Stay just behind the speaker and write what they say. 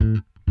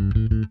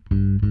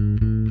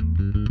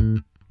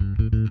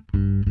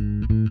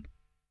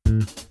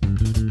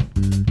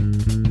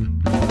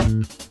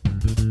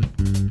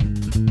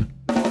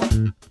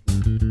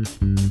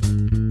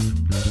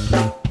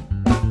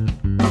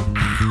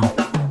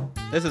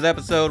This is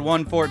episode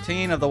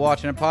 114 of the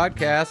Watching It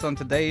podcast. On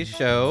today's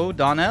show,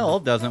 Donnell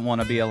doesn't want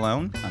to be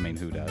alone. I mean,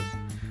 who does?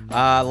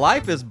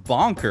 Life is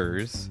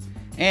bonkers.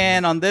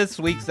 And on this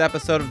week's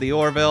episode of The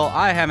Orville,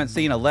 I haven't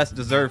seen a less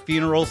deserved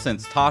funeral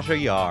since Tasha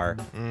Yar.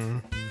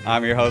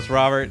 I'm your host,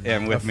 Robert,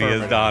 and with me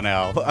is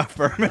Donnell.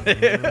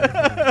 Affirmative.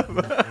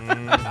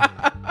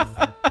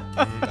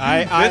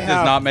 This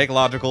does not make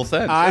logical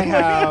sense. I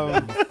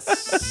have,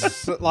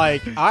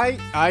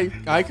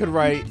 I could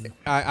write.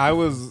 I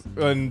was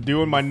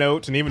doing my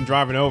notes and even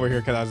driving over here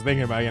because I was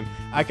thinking about it. And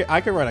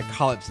I could write a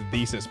college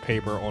thesis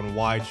paper on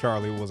why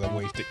Charlie was a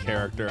wasted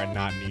character and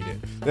not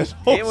needed. Because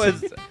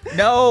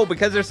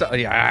there's so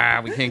we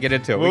can't get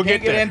into it. We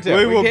can't get into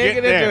it. We can't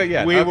get into it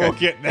yet. We will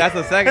get there. That's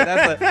the second.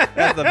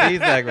 That's the B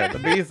segment. The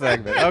B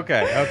segment.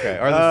 Okay.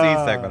 Or the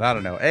C segment. I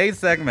don't know. A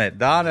segment.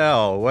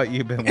 Donnell, what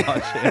you been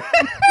watching?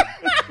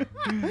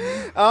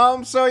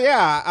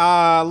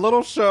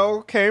 Little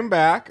show came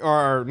back,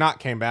 or not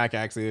came back,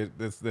 actually.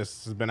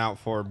 This has been out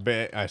for a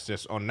bit. It's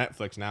just on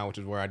Netflix now, which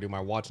is where I do my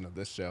watching of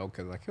this show,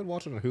 because I could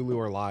watch it on Hulu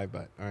or live,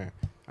 but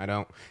I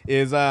don't.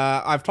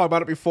 I've talked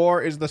about it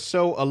before, is the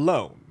show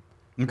Alone.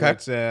 Okay.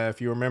 Which,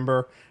 if you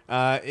remember,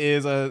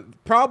 is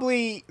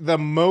probably the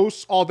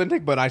most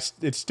authentic, but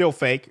it's still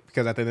fake,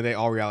 because at the end of the day,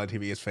 all reality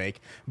TV is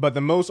fake, but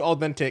the most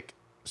authentic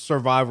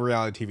survival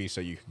reality TV show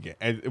you could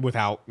get,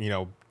 without,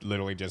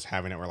 literally just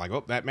having it where like,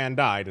 oh, that man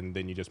died, and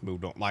then you just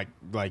moved on, like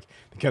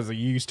because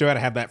you still had to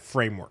have that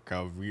framework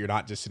of you're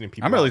not just sitting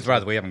people. I'm really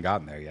surprised we haven't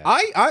gotten there yet.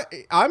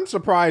 I'm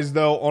surprised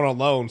though on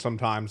Alone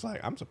sometimes,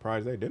 like I'm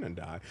surprised they didn't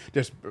die,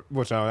 just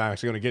which I'm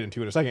actually going to get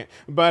into in a second,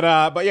 but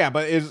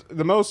is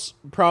the most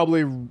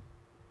probably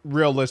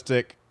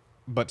realistic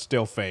but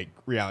still fake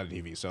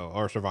reality TV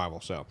or survival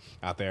show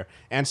out there.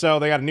 And so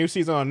they got a new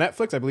season on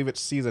Netflix. I believe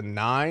it's season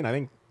 9. I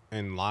think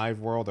in live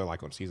world they're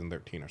like on season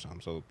 13 or something,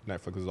 so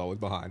Netflix is always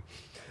behind.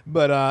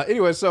 But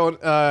anyway,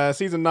 so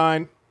season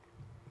 9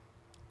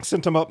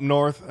 sent them up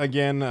north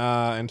again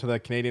into the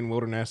Canadian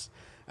wilderness,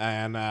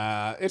 and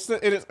it's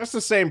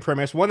the same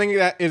premise. One thing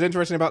that is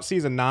interesting about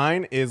season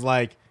 9 is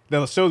like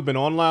the show's been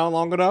on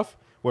long enough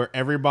where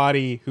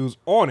everybody who's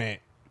on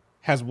it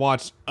has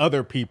watched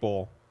other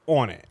people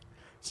on it.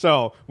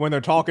 So when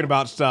they're talking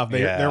about stuff,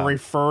 they're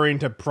referring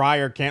to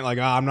prior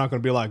I'm not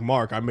going to be like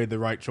Mark. I made the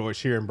right choice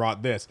here and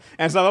brought this.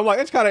 And so I'm like,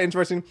 it's kind of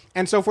interesting.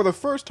 And so for the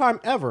first time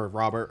ever,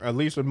 Robert, at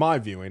least with my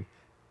viewing,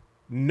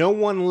 no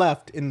one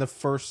left in the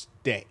first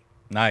day.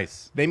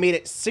 Nice. They made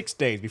it 6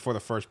 days before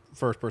the first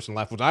person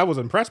left, which I was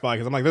impressed by,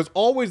 because I'm like, there's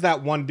always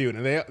that one dude,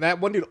 and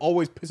that one dude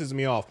always pisses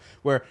me off,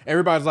 where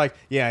everybody's like,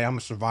 yeah, I'm a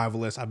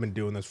survivalist, I've been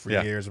doing this for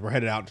years, we're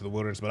headed out into the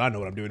wilderness, but I know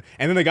what I'm doing.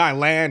 And then the guy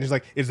lands, he's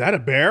like, is that a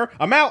bear?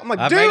 I'm out. I'm like,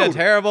 dude, I made a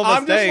terrible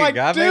mistake. I'm just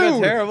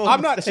like,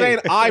 I'm not saying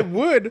I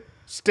would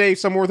stay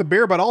somewhere with a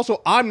bear, but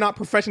also I'm not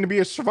professing to be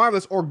a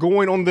survivalist or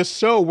going on this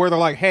show where they're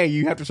like, hey,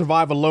 you have to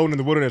survive alone in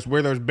the wilderness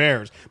where there's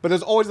bears. But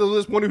there's always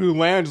this one who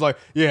lands like,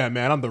 yeah,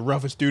 man, I'm the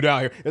roughest dude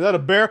out here. Is that a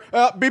bear?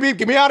 Beep, beep,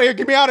 get me out of here,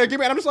 get me out of here, get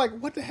me out. I'm just like,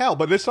 what the hell?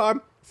 But this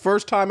time,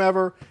 first time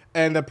ever,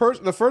 and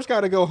the first guy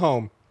to go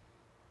home,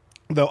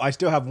 though I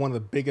still have one of the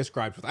biggest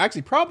gripes with,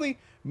 actually probably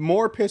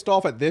more pissed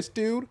off at this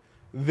dude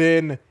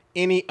than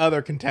any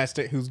other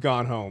contestant who's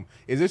gone home,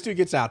 is this dude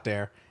gets out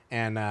there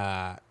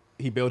and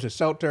he builds a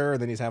shelter,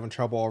 and then he's having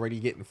trouble already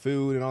getting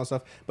food and all that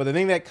stuff. But the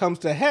thing that comes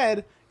to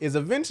head is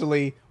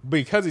eventually,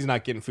 because he's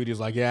not getting food, he's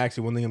like, yeah,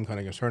 actually, one thing I'm kind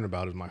of concerned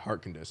about is my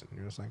heart condition. And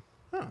you're just like,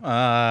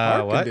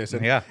 heart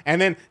condition. Yeah.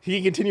 And then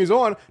he continues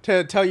on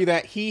to tell you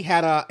that he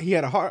had a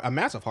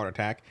massive heart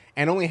attack,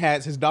 and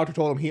his doctor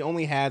told him he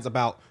only has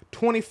about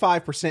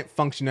 25%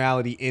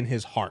 functionality in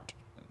his heart.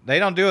 They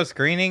don't do a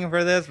screening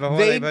for this before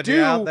they put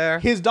you out there?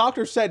 His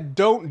doctor said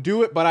don't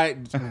do it, but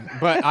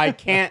I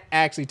can't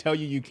actually tell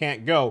you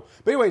can't go.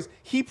 But anyways,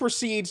 he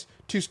proceeds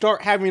to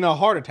start having a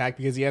heart attack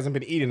because he hasn't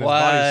been eating. His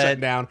body's shut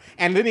down.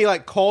 And then he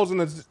calls in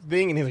this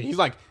thing, and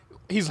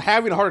he's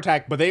having a heart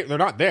attack, but they're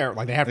not there.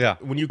 Like they have to,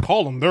 when you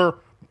call them, they're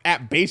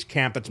at base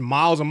camp that's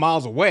miles and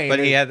miles away. But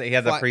he had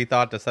the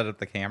pre-thought to set up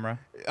the camera?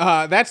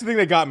 That's the thing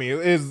that got me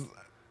is...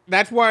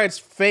 That's why it's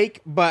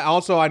fake, but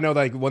also I know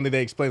that one thing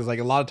they explain is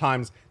a lot of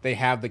times they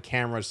have the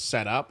cameras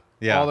set up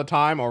all the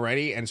time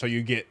already, and so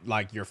you get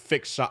your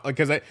fixed shot,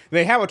 because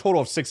they have a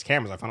total of 6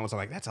 cameras. I found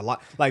out that's a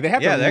lot. They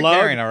have to they're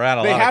carrying around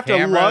a lot of cameras. They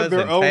have to lug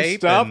their own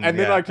stuff, and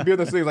then to be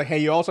able to see hey,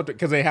 you also have to,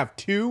 because they have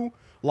 2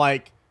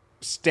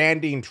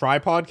 standing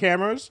tripod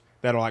cameras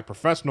that are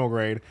professional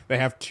grade. They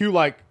have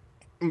 2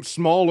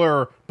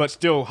 smaller but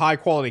still high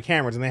quality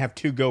cameras, and they have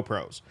 2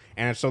 GoPros,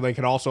 and so they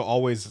could also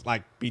always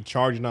be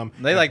charging them.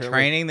 They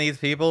training these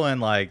people, and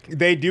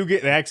they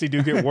actually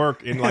do get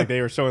work in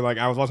they were showing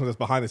I was watching this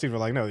behind the scenes.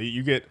 We're no,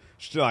 you get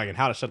and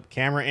how to set the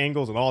camera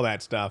angles and all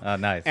that stuff. Oh,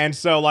 nice. And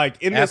so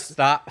in this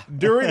stop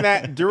during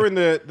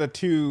the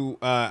 2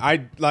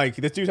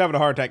 this dude's having a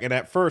heart attack, and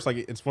at first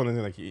it's one of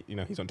the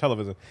things he's on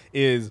television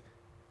is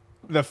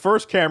the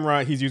first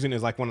camera he's using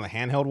is like one of the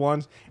handheld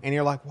ones, and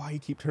you're like, why you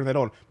keep turning that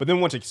on? But then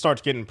once it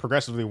starts getting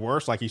progressively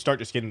worse, like you start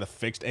just getting the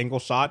fixed angle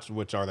shots,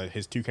 which are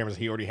his 2 cameras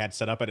he already had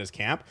set up at his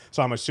camp.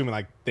 So I'm assuming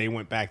like they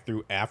went back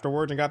through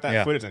afterwards and got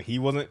that footage, and he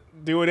wasn't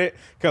doing it.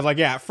 Because like,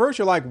 yeah, at first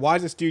you're like, why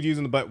is this dude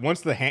using the? But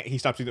once he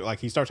stops using, like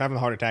he starts having a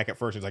heart attack at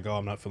first, he's like, oh,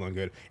 I'm not feeling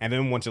good. And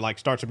then once it like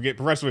starts to get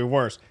progressively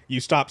worse, you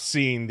stop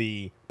seeing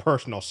the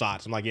personal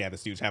shots. I'm like, yeah,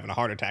 this dude's having a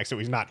heart attack, so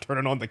he's not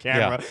turning on the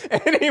camera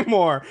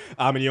anymore.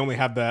 And you only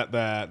have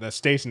the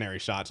stationary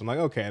shots. I'm like,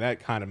 okay, that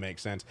kind of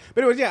makes sense.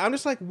 But anyways, yeah, I'm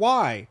just like,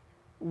 why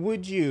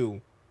would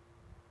you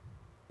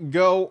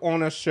go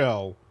on a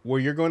show where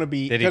you're going to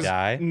be? Did he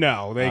die?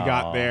 No, they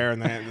got there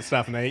and the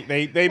stuff, and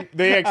they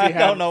actually had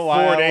don't know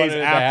why 4 I days wanted it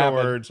to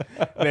afterwards.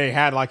 They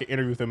had like an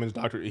interview with him, and his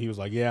doctor. He was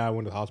like, "Yeah, I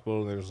went to the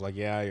hospital." And they was like,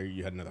 "Yeah,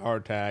 you had another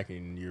heart attack,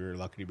 and you're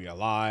lucky to be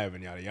alive,"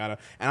 and yada yada.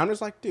 And I'm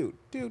just like, dude,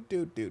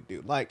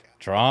 like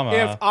Trauma.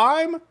 If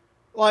I'm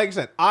like I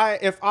said,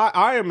 if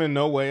I am in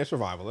no way a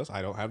survivalist.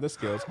 I don't have the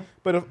skills.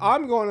 But if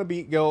I'm going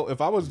to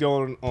if I was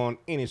going on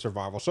any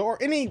survival show or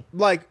any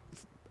like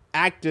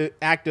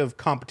active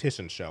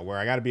competition show where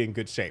I got to be in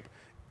good shape,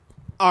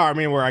 or I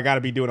mean where I got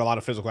to be doing a lot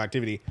of physical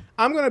activity,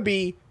 I'm going to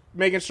be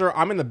making sure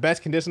I'm in the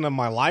best condition of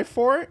my life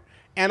for it.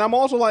 And I'm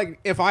also like,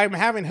 if I'm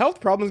having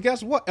health problems,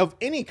 guess what? Of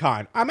any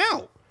kind, I'm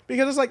out.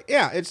 Because it's like,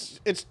 yeah, it's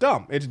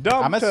dumb. It's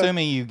dumb. I'm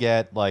assuming you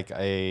get like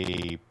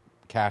a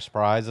cash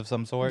prize of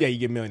some sort. Yeah, you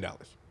get $1 million.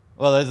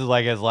 Well, this is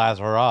like his last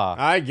hurrah.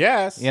 I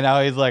guess. You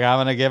know, he's like, I'm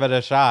going to give it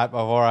a shot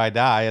before I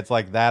die. It's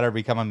like that or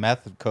become a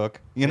meth cook,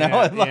 you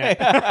know, in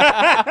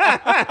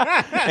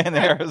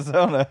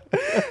Arizona.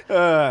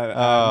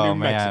 Oh,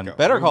 man. Mexico.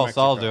 Better New Call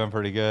Mexico. Saul's doing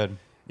pretty good.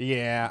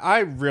 Yeah, I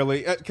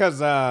really, because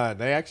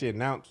they actually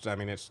announced, I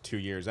mean, it's 2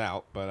 years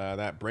out, but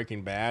that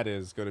Breaking Bad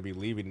is going to be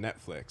leaving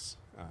Netflix.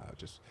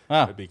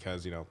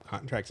 Because, you know,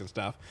 contracts and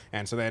stuff.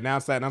 And so they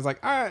announced that, and I was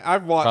like,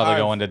 I've watched. Probably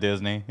going to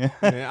Disney.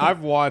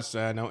 I've watched,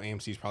 I know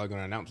AMC's probably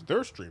going to announce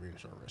their streaming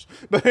service.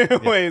 But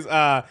anyways,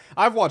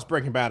 I've watched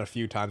Breaking Bad a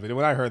few times, but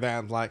when I heard that, I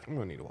was like, I'm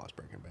going to need to watch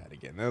Breaking Bad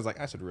again. And I was like,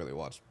 I should really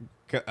watch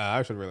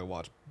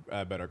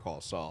Better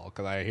Call Saul,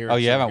 because I hear. Oh,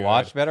 you haven't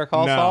watched Better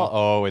Call Saul?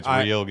 Oh, it's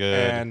real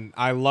good. And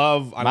I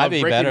love Might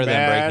be Breaking better Bad,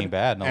 than Breaking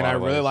Bad in a and lot I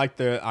of really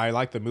ways.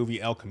 like the movie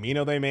El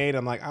Camino they made.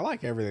 I'm like, I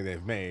like everything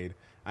they've made.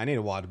 I need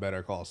to watch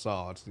Better Call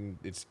Saul.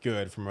 It's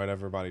good from what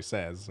everybody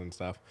says and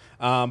stuff.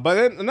 But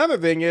then another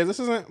thing is, this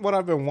isn't what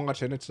I've been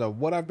watching. It's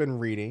what I've been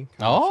reading.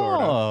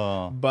 Sort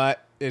of.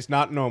 But it's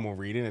not normal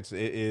reading. I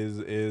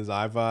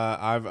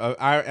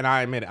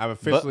admit it, I've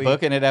officially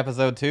booking it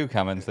episode 2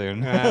 coming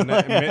soon.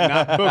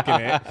 not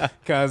booking it,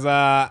 because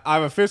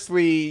I've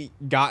officially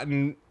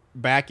gotten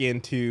back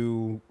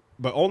into,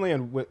 but only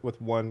with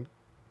one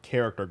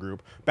character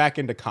group, back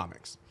into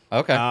comics.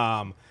 Okay.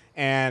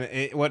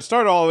 And what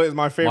started all of it is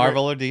my favorite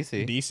Marvel or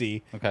DC?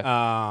 DC. Okay.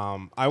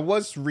 I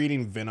was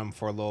reading Venom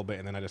for a little bit,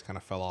 and then I just kind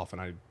of fell off,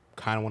 and I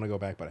kind of want to go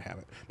back, but I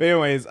haven't. But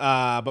anyways,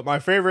 but my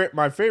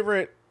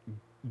favorite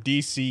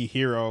DC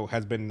hero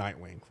has been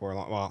Nightwing for a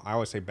long. Well, I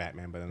always say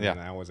Batman, but then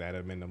I always add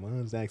him into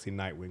it's actually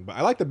Nightwing. But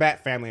I like the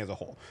Bat family as a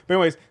whole. But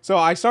anyways, so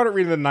I started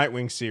reading the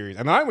Nightwing series,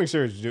 and the Nightwing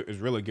series is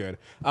really good.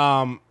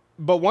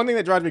 But one thing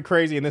that drives me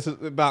crazy, and this is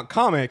about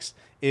comics,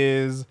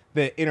 is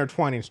the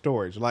intertwining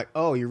stories. Like,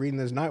 oh, you're reading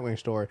this Nightwing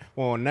story.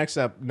 Well, to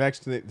get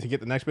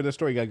the next bit of the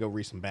story, you got to go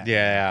read some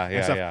Batman.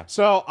 Yeah.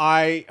 So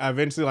I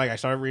eventually, I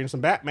started reading some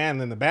Batman,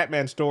 and then the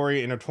Batman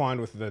story intertwined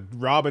with the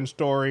Robin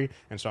story,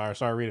 and so I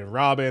started reading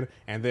Robin,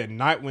 and then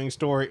Nightwing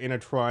story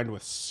intertwined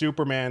with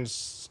Superman's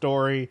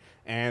story,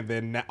 and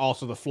then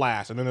also the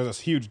Flash. And then there's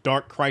this huge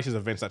Dark Crisis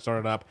event that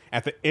started up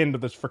at the end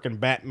of this freaking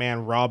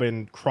Batman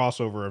Robin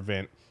crossover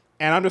event.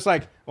 And I'm just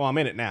like, well, I'm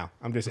in it now.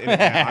 I'm just in it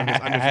now. I'm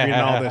just reading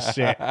all this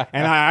shit.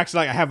 And I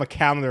have a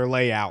calendar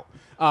layout.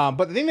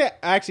 But the thing that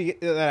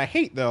I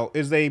hate, though,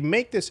 is they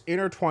make this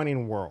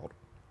intertwining world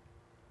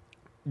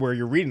where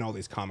you're reading all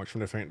these comics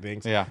from different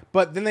things. Yeah.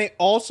 But then they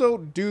also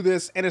do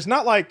this, and it's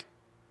not like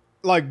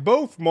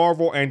both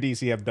Marvel and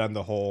DC have done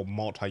the whole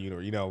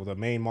multi-universe. You know, the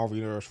main Marvel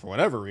universe, for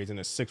whatever reason,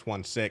 is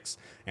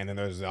 616, and then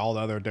there's all the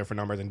other different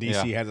numbers, and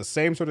DC has the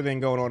same sort of thing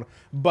going on.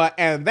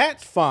 And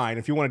that's fine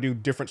if you want to do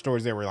different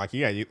stories there, where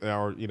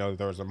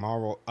there's a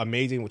Marvel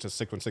Amazing, which is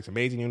 616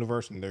 Amazing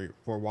Universe, and there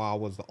for a while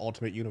was the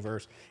Ultimate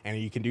Universe,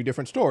 and you can do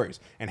different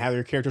stories and have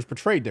your characters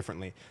portrayed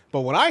differently.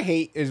 But what I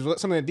hate is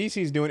something that DC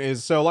is doing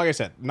is, so like I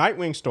said,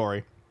 Nightwing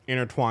story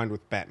intertwined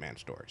with Batman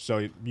story.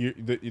 So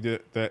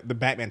the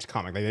Batman's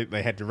comic,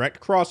 they had direct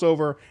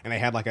crossover, and they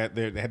had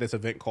they had this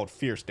event called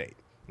Fear State,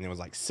 and it was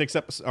like 6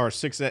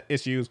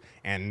 issues,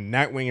 and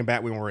Nightwing and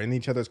Batwing were in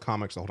each other's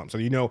comics the whole time. So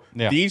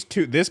these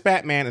two, this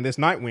Batman and this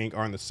Nightwing,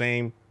 are in the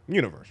same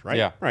universe, right?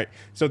 Yeah. Right.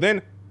 So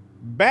then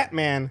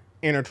Batman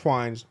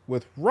intertwines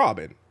with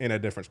Robin in a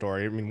different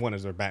story. I mean, one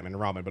is their Batman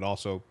and Robin, but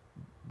also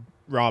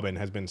Robin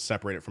has been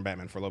separated from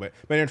Batman for a little bit,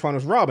 but intertwined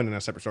with Robin in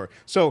a separate story.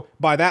 So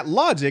by that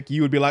logic,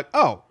 you would be like,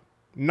 oh,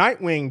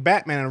 Nightwing,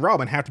 Batman, and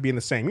Robin have to be in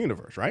the same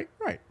universe, right?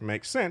 Right.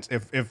 Makes sense.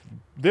 If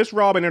this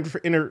Robin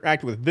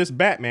interacted with this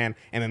Batman,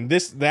 and then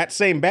that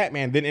same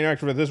Batman then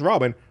interacted with this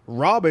Robin,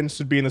 Robin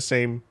should be in the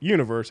same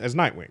universe as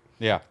Nightwing.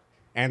 Yeah.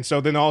 And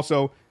so then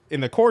also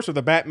in the course of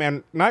the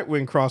Batman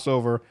Nightwing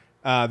crossover,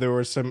 there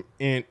was some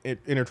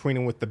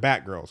intertwining with the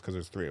Batgirls, because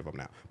there's 3 of them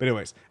now. But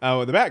anyways,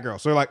 the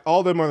Batgirls. So like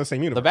all of them are in the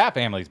same universe. The Bat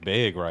family's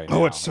big right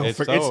now. Oh, it's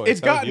it's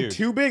gotten huge.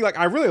 too big. Like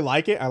I really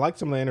like it. I like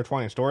some of the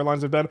intertwining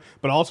storylines they've done,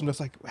 but also I'm just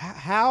like,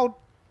 how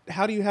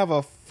do you have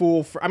a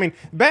full? I mean,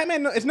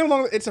 Batman. It's no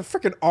longer. It's a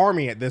freaking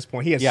army at this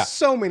point. He has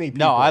so many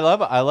people. No, I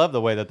love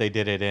the way that they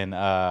did it in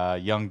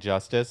Young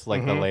Justice,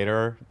 like the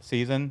later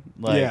season.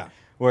 Like,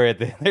 where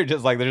they're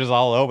just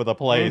all over the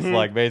place,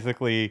 like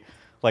basically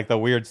like the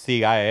weird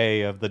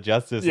CIA of the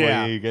Justice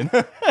League. And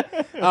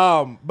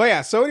but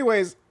yeah. So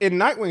anyways, in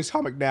Nightwing's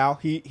comic now,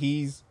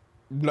 he's.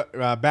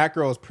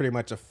 Batgirl is pretty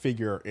much a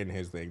figure in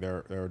his thing.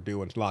 They're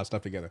doing a lot of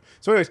stuff together.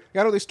 So anyways,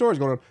 got all these stories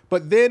going on,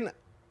 but then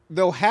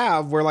they'll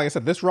have where, like I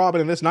said, this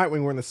Robin and this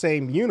Nightwing were in the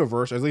same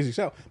universe, at least you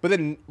so. But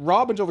then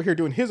Robin's over here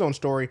doing his own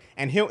story,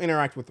 and he'll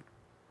interact with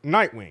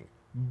Nightwing.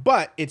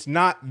 But it's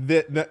not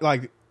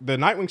like the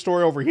Nightwing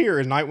story over here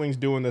is Nightwing's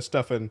doing this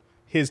stuff in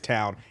his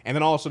town, and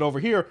then all of a sudden over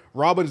here,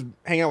 Robin's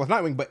hanging out with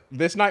Nightwing. But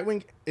this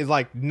Nightwing is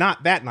like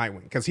not that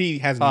Nightwing, because he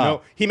has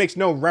he makes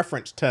no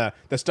reference to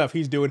the stuff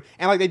he's doing.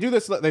 And like they do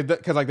this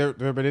because like they're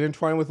been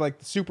entwined with like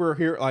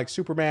superhero, like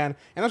Superman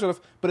and that sort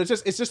of. But it's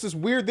just this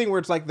weird thing where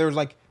it's like there's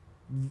like.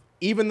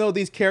 Even though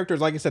these characters,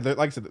 like I said,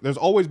 there's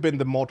always been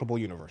the multiple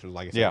universes,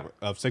 like I said,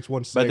 of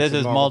 616. But this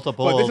is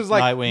multiple. But this is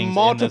like Nightwings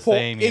multiple.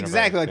 In the same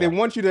exactly, universe. Like they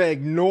want you to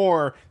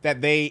ignore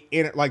that they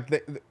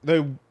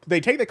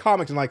take the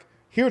comics and like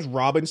here's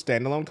Robin's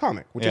standalone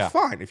comic, which is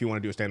fine if you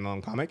want to do a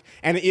standalone comic.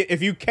 And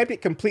if you kept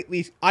it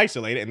completely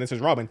isolated, and this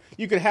is Robin,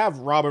 you could have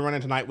Robin run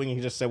into Nightwing and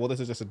he just say, well, this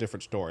is just a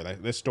different story.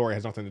 Like, this story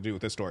has nothing to do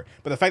with this story.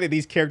 But the fact that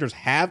these characters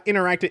have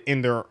interacted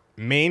in their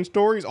main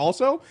stories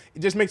also, it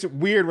just makes it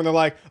weird when they're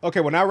like, okay,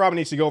 well, now Robin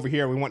needs to go over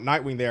here and we want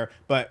Nightwing there,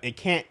 but it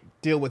can't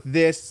deal with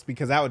this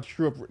because that would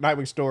screw up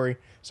Nightwing's story,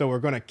 so we're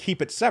going to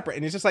keep it separate.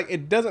 And it's just like,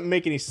 it doesn't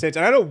make any sense.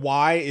 And I know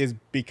why is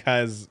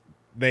because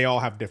they all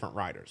have different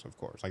writers, of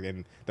course. Like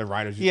the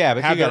writers, but you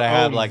gotta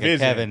have like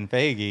vision. A Kevin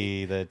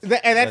Feige and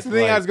that's the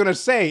thing I was gonna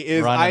say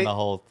is the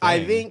whole thing.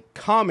 I think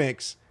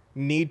comics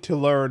need to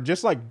learn,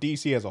 just like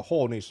DC as a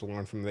whole needs to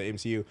learn from the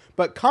MCU,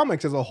 but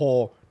comics as a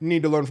whole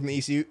need to learn from the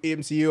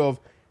MCU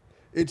of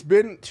it's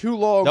been too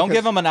long. Don't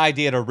give them an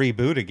idea to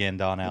reboot again,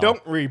 Donnell.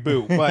 Don't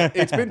reboot, but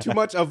it's been too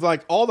much of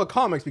like all the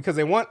comics because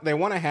they want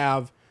to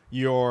have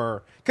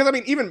because I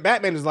mean even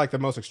Batman is like the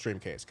most extreme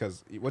case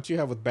because what you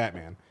have with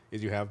Batman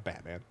is you have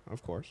Batman,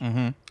 of course.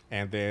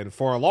 And then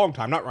for a long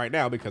time, not right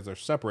now because they're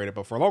separated,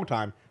 but for a long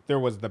time, there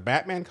was the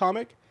Batman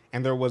comic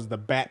and there was the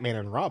Batman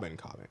and Robin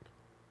comic.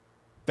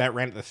 That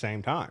ran at the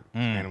same time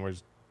and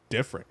was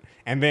different.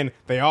 And then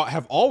they all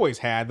have always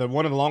had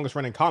one of the longest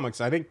running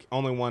comics, I think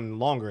only one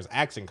longer is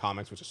Action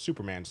Comics, which is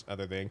Superman's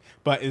other thing,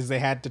 but is they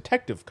had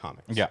Detective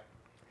Comics. Yeah.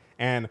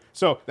 And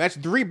so that's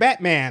 3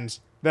 Batmans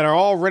that are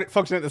all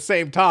functioning at the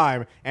same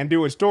time and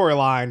doing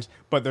storylines,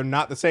 but they're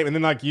not the same. And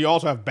then like you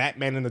also have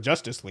Batman in the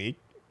Justice League,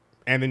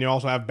 and then you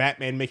also have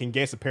Batman making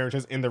guest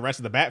appearances in the rest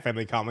of the Bat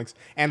Family comics.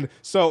 And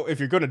so if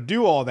you're going to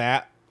do all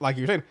that, like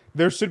you're saying,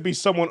 there should be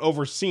someone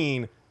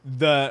overseeing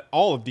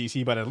all of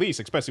DC, but at least,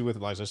 especially with,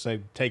 like, let's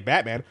say, take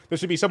Batman, there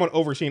should be someone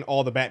overseeing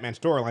all the Batman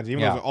storylines, even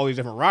though all these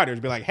different writers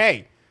be like,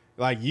 hey,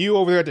 like you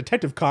over there at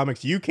Detective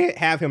Comics, you can't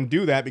have him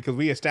do that because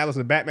we established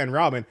in Batman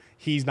Robin,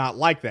 he's not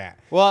like that.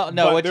 Well,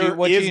 no,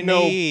 what you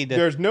need...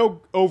 There's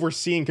no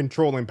overseeing,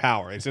 controlling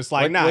power. It's just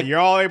like, you're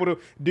all able to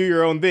do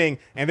your own thing,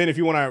 and then if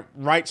you want to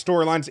write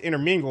storylines to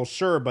intermingle,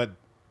 sure, but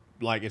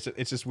like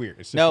it's just weird.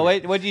 It's just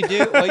weird. What you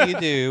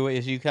do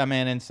is you come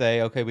in and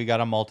say, okay, we got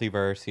a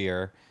multiverse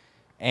here,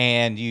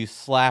 and you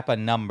slap a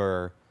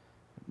number,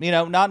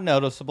 not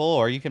noticeable,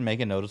 or you can make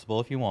it noticeable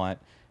if you want,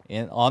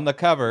 on the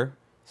cover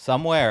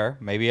somewhere,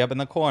 maybe up in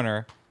the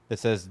corner, that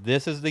says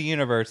this is the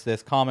universe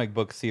this comic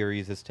book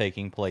series is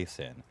taking place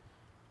in.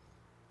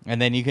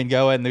 And then you can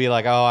go in and be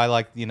like, oh, I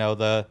like,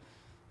 the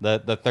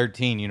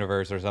 13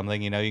 universe or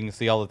something. You can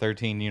see all the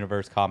 13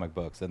 universe comic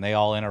books, and they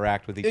all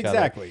interact with each other.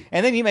 Exactly.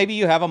 And then maybe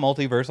you have a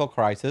multiversal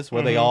crisis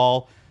where they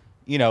all,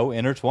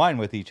 intertwine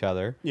with each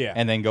other. Yeah.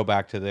 And then go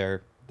back to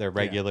their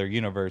regular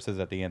universes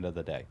at the end of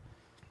the day.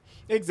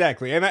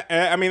 Exactly. And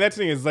I mean, that's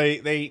the thing is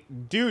they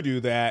do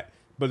that,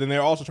 but then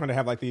they're also trying to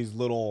have like these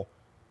little,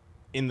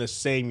 in the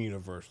same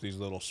universe, these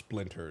little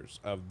splinters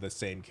of the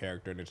same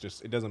character, and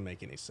it doesn't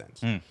make any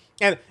sense.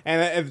 And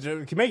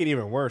to make it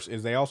even worse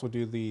is they also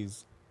do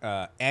these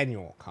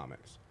annual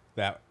comics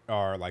that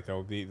are like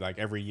they'll be like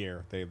every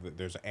year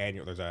there's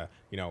a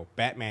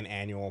Batman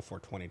annual for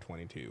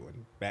 2022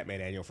 and Batman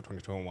annual for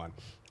 2021,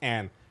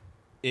 and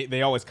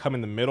they always come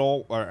in the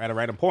middle or at a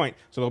random point,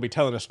 so they'll be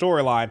telling a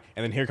storyline,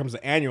 and then here comes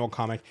the annual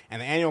comic,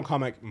 and the annual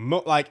comic,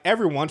 like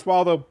every once in a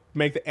while, they'll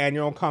make the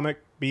annual comic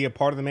be a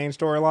part of the main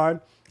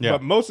storyline,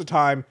 but most of the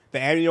time, the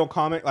annual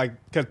comic, like,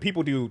 because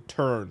people do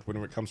turns when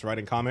it comes to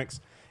writing comics,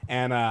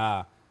 and,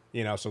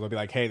 so they'll be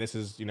like, hey, this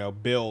is,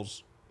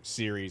 Bill's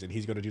series, and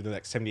he's going to do the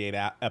next 78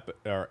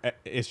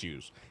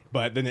 issues.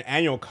 But then the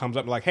annual comes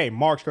up like, hey,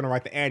 Mark's going to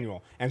write the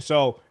annual. And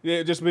so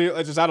it's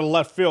just out of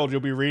left field.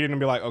 You'll be reading and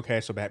be like, okay,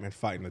 so Batman's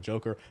fighting the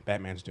Joker.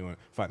 Batman's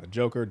fighting the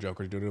Joker.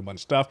 Joker's doing a bunch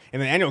of stuff.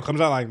 And the annual comes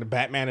out like the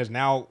Batman is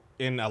now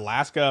in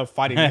Alaska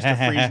fighting Mr.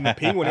 Freeze and the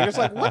Penguin. And you're just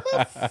like, what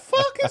the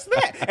fuck is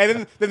that?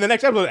 And then the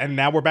next episode, and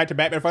now we're back to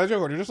Batman fighting the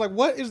Joker. And you're just like,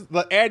 what is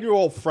the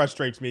annual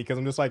frustrates me because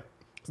I'm just like,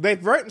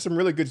 they've written some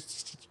really good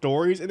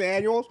stories in the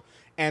annuals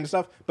and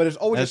stuff, but it's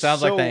always It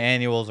sounds like the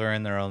annuals are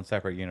in their own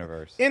separate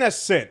universe. In a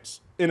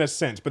sense.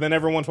 But then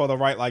every once in a while they'll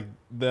write like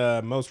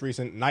the most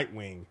recent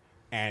Nightwing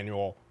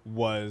annual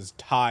was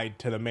tied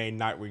to the main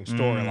Nightwing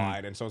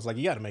storyline, and so it's like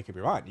you got to make up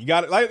your mind. You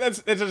got to like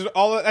that's just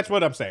all. That's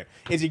what I'm saying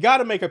is you got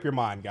to make up your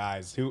mind,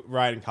 guys who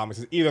write in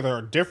comics. Either there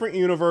are different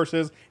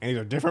universes and these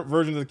are different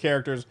versions of the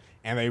characters,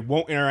 and they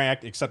won't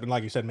interact except in,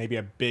 like you said, maybe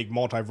a big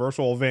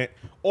multiversal event,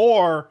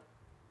 or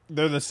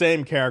they're the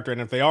same character.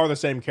 And if they are the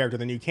same character,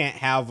 then you can't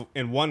have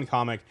in one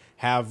comic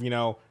have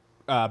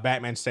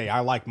Batman say, I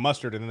like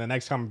mustard, and then the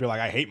next comic be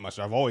like, I hate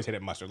mustard. I've always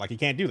hated mustard. Like, you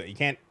can't do that. You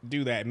can't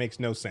do that. It makes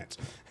no sense.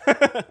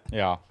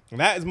 Yeah. And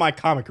that is my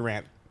comic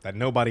rant that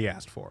nobody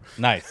asked for.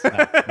 Nice.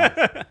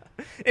 Get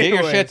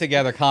your shit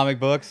together, comic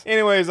books.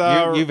 Anyways,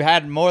 you've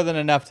had more than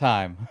enough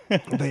time.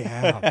 They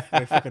have.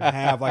 They freaking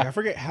have. Like, I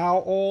forget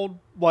how old.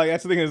 Like,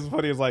 that's the thing that's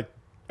funny is like,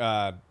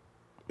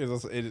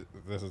 this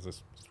is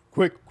this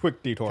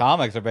quick detour.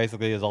 Comics are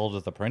basically as old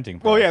as the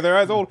printing press. Well, yeah, they're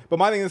as old. But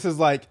my thing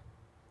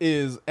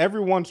is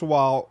every once in a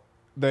while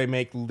they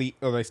make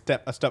they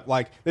step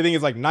like the thing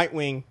is like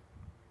Nightwing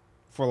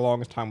for the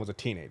longest time was a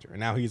teenager, and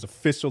now he's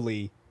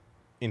officially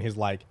in his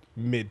like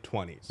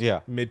mid-20s. Yeah.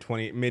 Mid to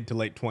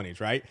late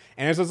 20s, right?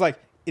 And it's just like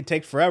it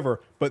takes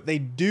forever, but they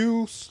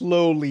do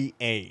slowly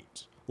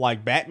age.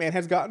 Like Batman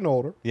has gotten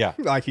older. Yeah.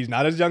 Like he's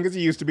not as young as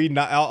he used to be.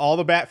 Not all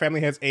the Bat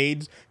family has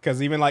aged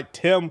because even like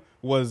Tim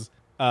was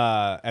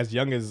as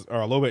young as or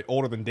a little bit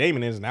older than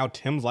Damon is. Now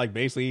Tim's like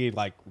basically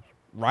like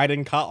right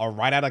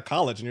out of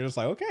college, and you're just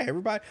like, okay,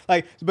 everybody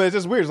like, but it's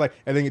just weird. It's like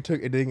I think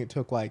it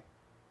took like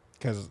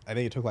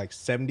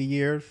 70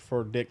 years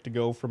for Dick to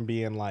go from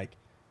being like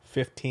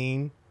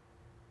 15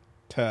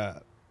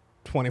 to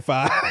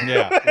 25.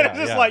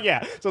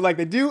 Yeah. So like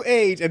they do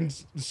age,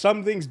 and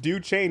some things do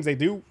change. They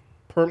do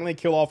permanently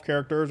kill off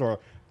characters or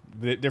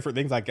the different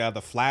things. Like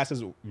the Flash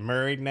is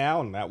married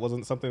now, and that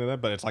wasn't something that,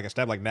 but it's like a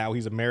step. Like now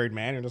he's a married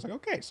man, and you're just like,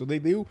 okay, so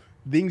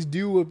things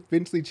do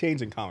eventually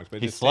change in comics,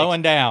 but he's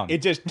slowing down.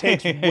 It just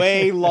takes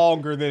way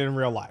longer than in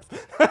real life.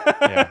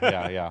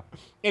 Yeah.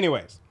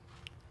 Anyways,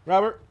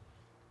 Robert,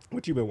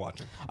 what you been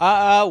watching?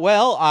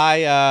 Well,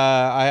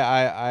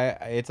 I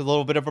it's a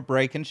little bit of a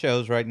break in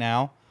shows right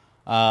now.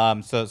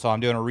 So I'm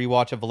doing a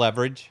rewatch of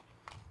Leverage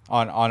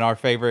on our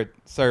favorite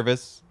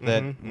service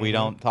that we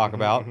don't talk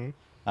about.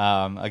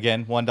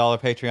 Again, $1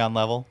 Patreon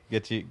level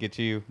get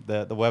you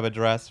the web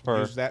address for.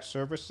 Used that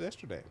service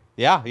yesterday.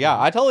 Yeah.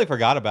 I totally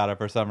forgot about it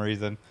for some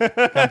reason.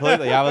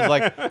 Completely. I was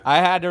like, I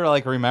had to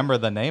like remember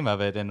the name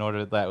of it in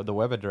order that the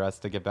web address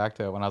to get back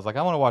to it when I was like,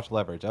 I want to watch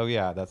Leverage. Oh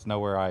yeah, that's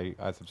nowhere I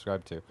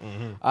subscribe to.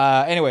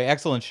 Anyway,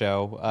 excellent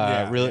show.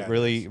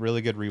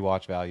 Really good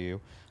rewatch value.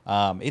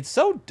 It's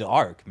so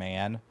dark,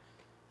 man.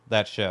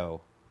 That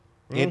show.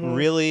 It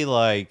really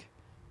like,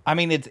 I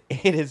mean, it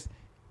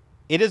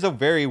is a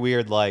very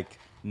weird like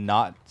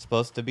not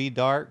supposed to be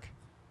dark,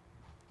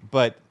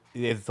 but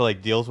it's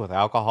like deals with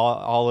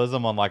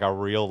alcoholism on like a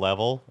real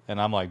level,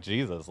 and I'm like,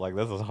 Jesus, like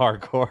this is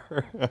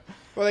hardcore.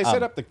 Well, they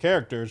set up the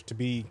characters to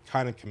be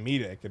kind of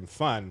comedic and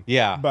fun.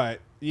 Yeah. But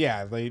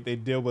yeah, they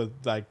deal with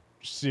like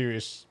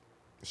serious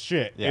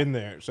shit in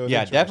there. So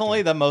it's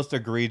definitely the most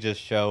egregious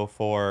show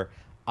for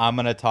I'm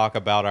gonna talk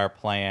about our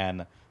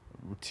plan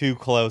too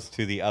close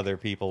to the other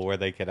people where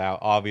they could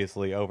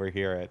obviously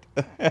overhear it.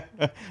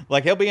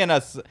 Like he'll be in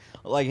a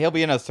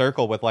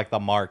circle with like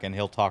the Mark, and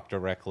he'll talk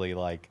directly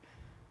like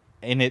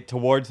in it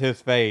towards his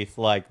face,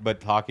 like but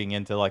talking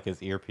into like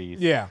his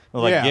earpiece. Yeah.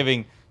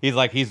 Like he's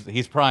like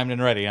he's primed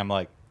and ready. I'm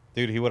like,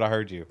 dude, he would have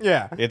heard you.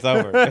 Yeah. It's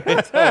over.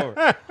 It's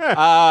over.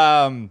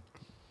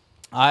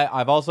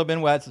 I've also been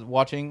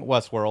watching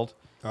Westworld.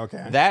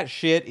 Okay. That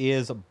shit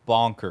is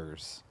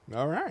bonkers.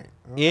 All right.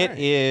 It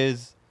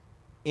is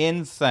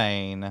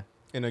insane.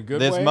 In a good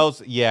way? This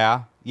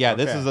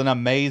Okay. is an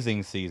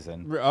amazing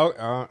season.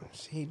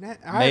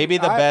 Maybe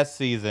the best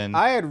season.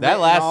 That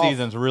last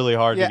season's really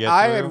hard to get through.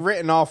 I had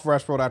written off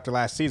Westworld after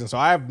last season, so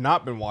I have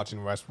not been watching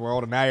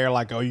Westworld, and now you're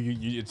like, oh,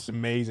 it's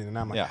amazing, and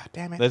I'm like, God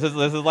damn it. This is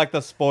like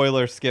the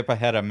spoiler skip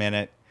ahead a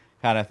minute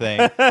kind of thing.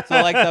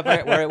 So like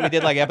where we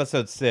did like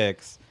episode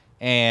 6,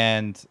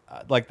 and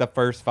like the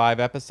first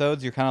 5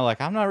 episodes, you're kind of like,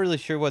 I'm not really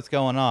sure what's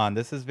going on.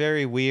 This is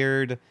very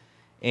weird.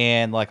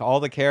 And like all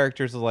the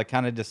characters are like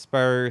kind of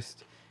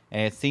dispersed,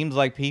 and it seems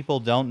like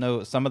people don't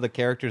know, some of the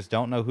characters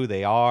don't know who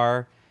they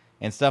are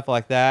and stuff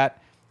like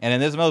that. And in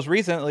this most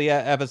recently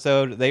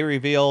episode, they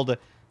revealed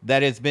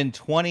that it's been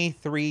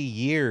 23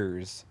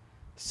 years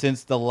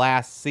since the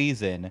last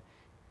season,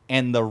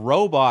 and the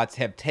robots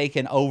have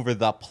taken over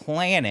the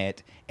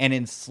planet and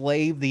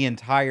enslaved the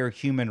entire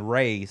human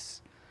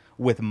race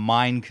with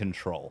mind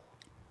control.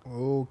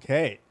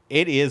 Okay.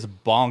 It is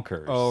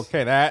bonkers.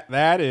 Okay,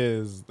 that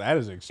is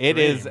extreme. It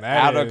is That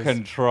out of is-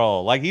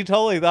 control. Like, you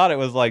totally thought it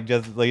was like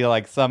just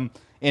like some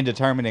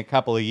indeterminate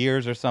couple of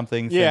years or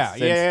something since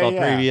the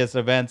previous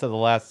events of the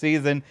last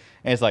season.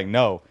 And it's like,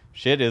 no,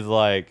 shit is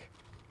like,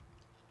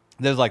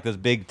 there's like this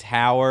big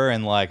tower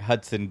in like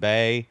Hudson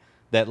Bay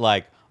that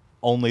like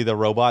only the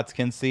robots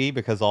can see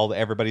because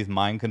everybody's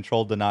mind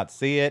controlled to not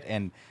see it.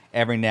 And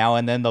every now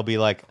and then there'll be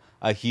like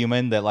a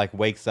human that like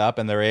wakes up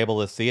and they're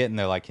able to see it and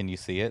they're like, can you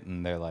see it?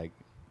 And they're like,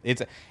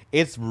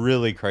 it's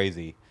really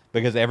crazy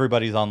because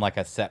everybody's on like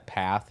a set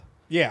path.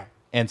 Yeah.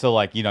 And so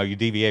like, you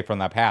deviate from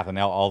that path and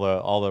now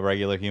all the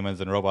regular humans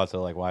and robots are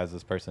like, why is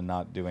this person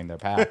not doing their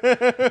path?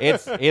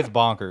 It's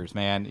bonkers,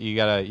 man. You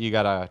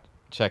gotta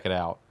check it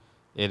out.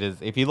 It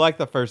is, if you like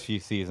the first few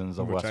seasons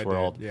of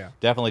Westworld,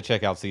 definitely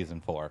check out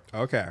season 4.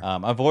 Okay.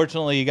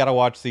 Unfortunately, you got to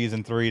watch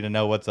season 3 to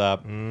know what's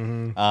up.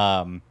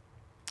 Mm-hmm.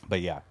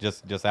 But yeah,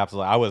 just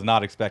absolutely. I was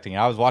not expecting it.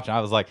 I was watching.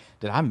 I was like,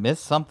 did I miss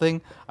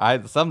something?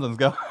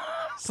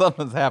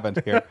 Something's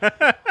happened here.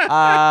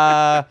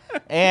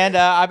 And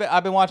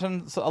I've been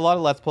watching a lot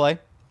of Let's Play.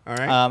 All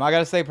right. I got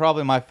to say,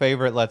 probably my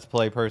favorite Let's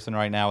Play person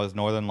right now is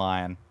Northern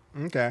Lion.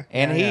 Okay.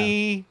 And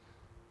he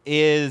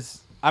is.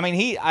 I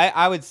mean,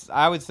 I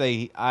would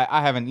say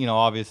I haven't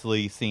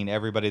obviously seen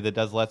everybody that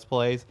does Let's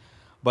Plays,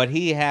 but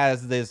he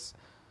has this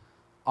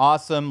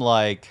awesome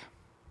like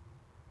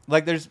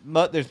there's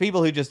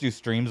people who just do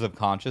streams of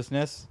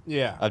consciousness,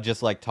 of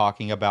just like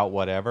talking about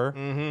whatever,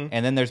 and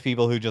then there's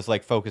people who just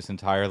like focus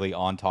entirely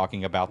on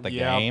talking about the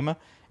game,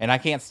 and I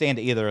can't stand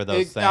either of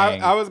those things.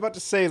 I was about to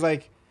say is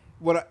like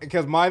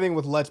because my thing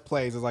with Let's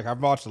Plays is like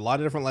I've watched a lot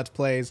of different Let's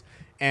Plays,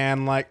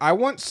 and like I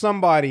want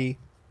somebody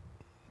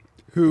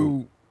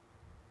who.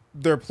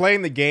 They're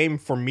playing the game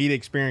for me to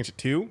experience it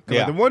too.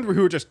 Like the ones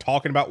who are just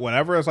talking about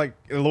whatever, it's like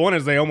the one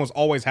is they almost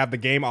always have the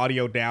game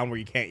audio down where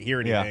you can't hear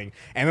anything,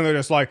 and then they're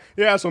just like,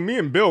 so me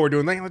and Bill were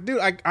doing that. Like, dude,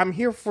 I'm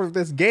here for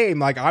this game.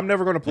 Like, I'm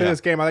never going to play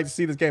this game. I like to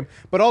see this game,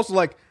 but also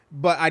like,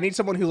 but I need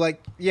someone who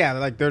like,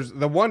 like there's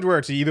the ones where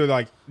it's either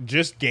like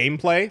just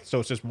gameplay, so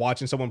it's just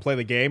watching someone play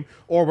the game,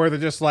 or where they're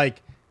just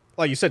like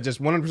you said,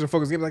 just 100%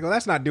 focused game. Like, well,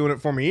 that's not doing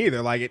it for me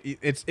either. Like,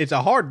 it's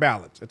a hard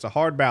balance. It's a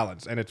hard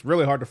balance, and it's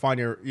really hard to find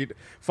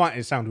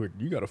it sounds weird.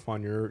 You got to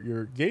find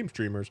your game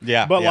streamers.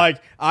 Yeah. But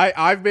like,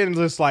 I've been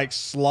just like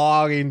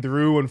slogging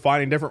through and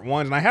finding different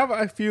ones, and I have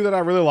a few that I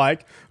really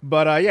like.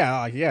 But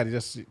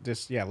just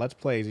Let's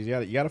Plays.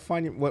 You got to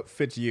find what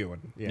fits you.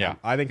 And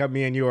I think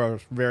me and you are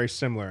very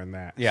similar in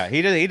that. Yeah,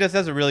 he just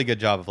does a really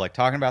good job of like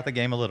talking about the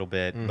game a little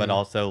bit, but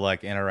also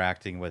like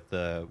interacting with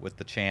the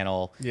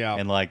channel. Yeah.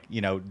 And like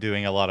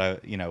doing a lot of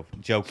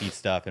jokey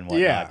stuff and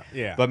whatnot.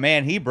 Yeah. But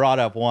man, he brought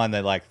up one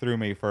that like threw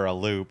me for a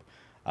loop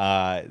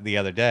the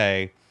other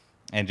day.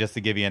 And just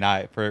to give you an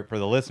eye for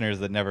the listeners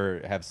that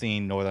never have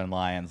seen Northern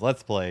Lions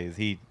Let's Plays,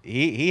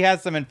 he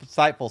has some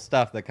insightful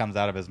stuff that comes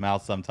out of his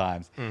mouth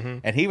sometimes.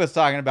 And he was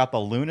talking about the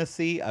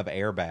lunacy of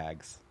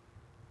airbags.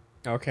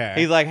 Okay.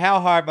 He's like, how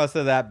hard must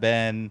have that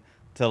been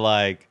to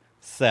like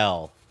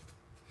sell?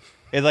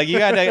 It's like, you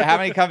got to, how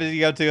many companies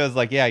you go to is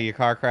like, your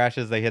car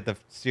crashes, they hit the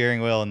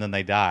steering wheel, and then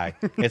they die.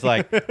 It's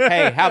like,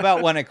 hey, how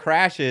about when it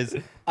crashes,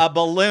 a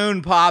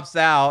balloon pops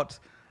out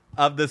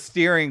of the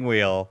steering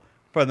wheel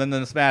for them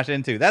to smash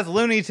into? That's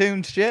Looney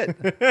Tunes shit.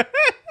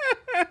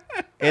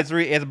 It's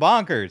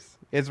bonkers.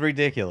 It's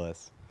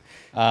ridiculous.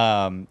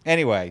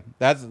 Anyway,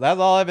 that's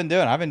all I've been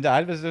doing.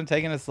 I've just been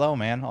taking it slow,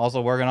 man. Also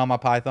working on my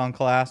Python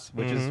class,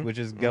 which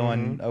is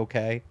going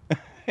okay.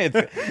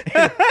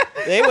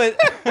 They would.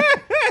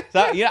 So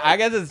I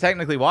guess it's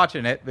technically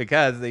watching it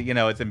because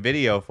it's in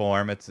video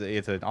form. It's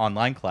an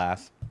online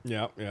class.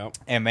 Yep.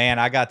 And man,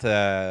 I got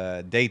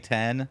to day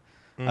 10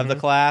 of the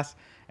class,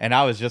 and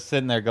I was just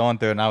sitting there going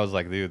through it, and I was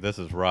like, dude, this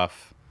is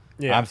rough.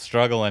 Yeah. I'm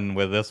struggling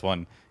with this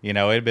one.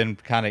 It'd been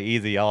kind of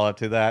easy all up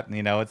to that.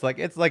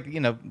 It's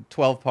like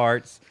 12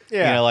 parts.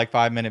 Like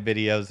 5-minute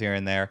videos here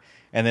and there.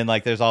 And then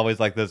like there's always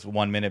like this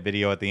 1-minute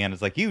video at the end.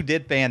 It's like, you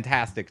did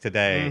fantastic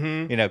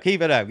today.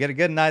 Keep it up. Get a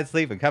good night's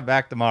sleep and come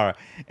back tomorrow.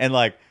 And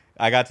like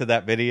I got to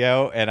that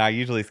video, and I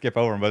usually skip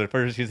over them, but at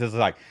first she says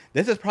like,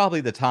 this is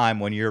probably the time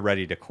when you're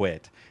ready to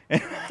quit.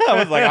 And I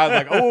was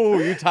like, oh,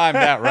 you timed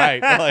that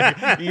right.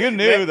 Like, you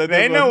knew that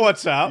they know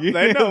what's up.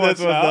 They know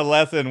what's up. This was the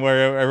lesson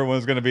where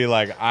everyone's going to be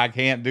like, I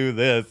can't do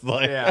this.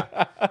 Like,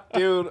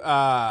 dude.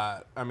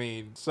 Because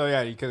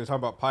you're talking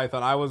about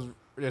Python, I was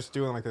just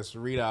doing like this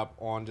read up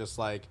on just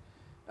like.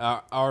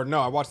 I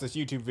watched this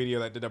YouTube video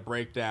that did a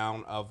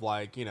breakdown of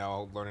like,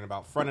 learning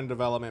about front-end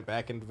development,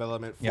 back-end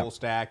development, full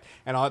stack,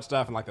 and all that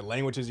stuff, and like the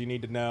languages you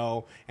need to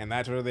know, and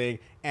that sort of thing.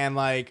 And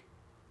like,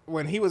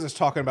 when he was just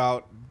talking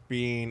about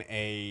being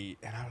and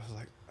I was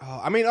like,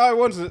 I've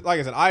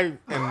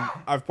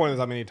pointed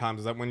this out many times,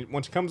 is that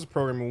once it comes to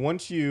programming,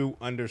 once you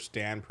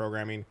understand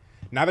programming,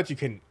 not that you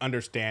can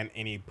understand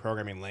any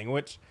programming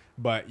language,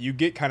 but you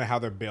get kind of how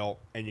they're built,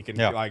 and you can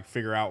like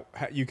figure out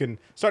how you can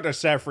start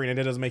deciphering, and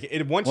it doesn't make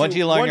it. Once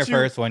you learn your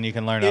first one, you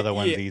can learn other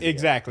ones easy.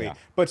 Exactly. Yeah.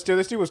 But still,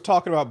 this dude was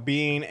talking about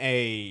being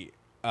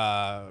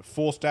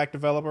full stack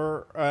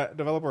developer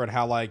and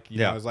how like you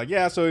Yeah. know it's like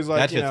so he's like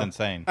That you shit's know,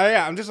 insane.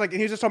 yeah, I'm just like,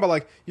 and he's just talking about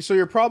like, so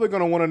you're probably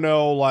going to want to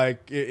know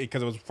like,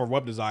 because it was for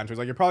web design, so he's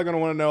like, you're probably going to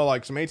want to know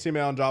like some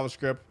HTML and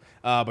JavaScript,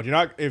 but you're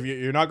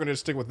not going to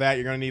stick with that.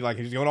 You're going to need like,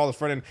 he's going all this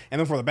front end, and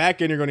then for the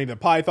back end, you're going to need the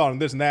Python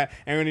and this and that,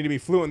 and you're going to need to be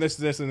fluent in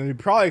this, and then you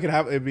probably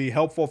it'd be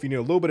helpful if you knew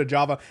a little bit of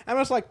Java. And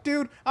I'm just like,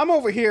 dude, I'm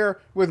over here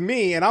with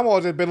me, and I've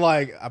always been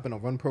like, I've been a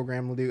one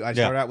program dude. I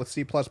started out with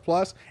C++,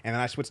 and then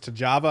I switched to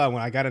Java. And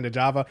when I got into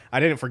Java, I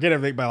didn't forget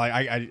everything, but like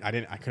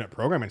I couldn't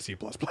program in C++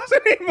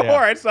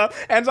 anymore and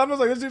stuff. And so I'm just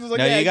like, this dude's just like,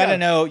 No, yeah,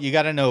 you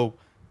gotta know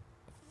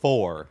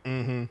 4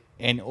 Mm-hmm.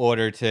 in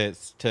order to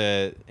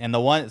and the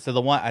one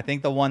I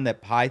think the one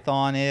that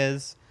Python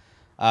is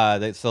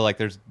so like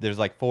there's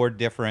like 4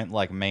 different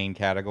like main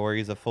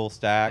categories of full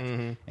stack,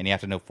 Mm-hmm. and you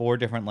have to know 4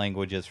 different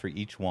languages for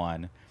each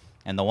one.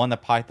 And the one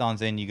that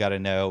Python's in, you got to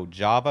know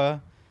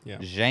Java, Yeah.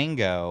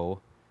 Django,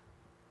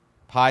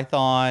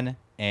 Python,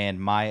 and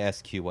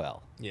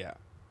MySQL. Yeah.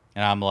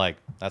 And I'm like,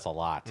 that's a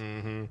lot.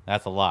 Mm-hmm.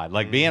 That's a lot.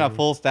 Like being a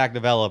full stack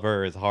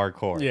developer is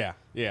hardcore. Yeah.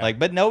 Yeah. Like,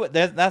 but no,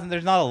 there's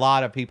not a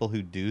lot of people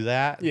who do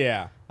that.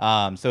 yeah.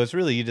 So it's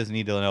really, you just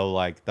need to know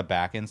like the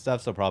back end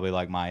stuff. So probably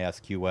like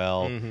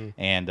MySQL Mm-hmm.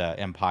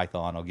 and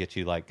Python will get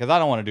you like, because I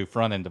don't want to do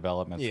front end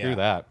development. Yeah. Screw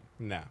that.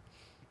 No.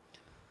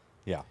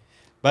 Yeah.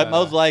 But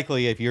most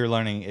likely, if you're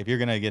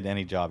gonna get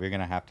any job, you're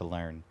gonna have to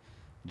learn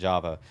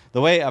Java.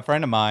 The way a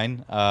friend of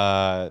mine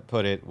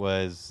put it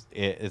was,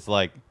 it's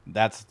like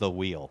that's the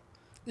wheel.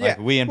 Like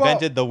Yeah, we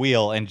invented the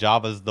wheel, and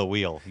Java's the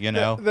wheel. You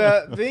know.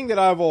 The thing that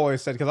I've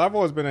always said, because I've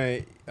always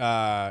been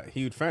a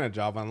huge fan of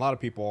Java, and a lot of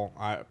people,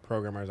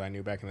 programmers I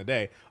knew back in the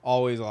day,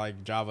 always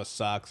like Java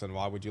sucks, and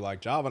why would you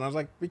like Java? And I was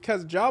like,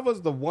 because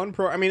Java's the one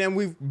I mean, and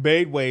we've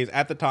made ways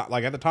at the time.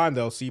 Like at the time,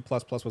 though, C++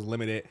 was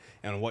limited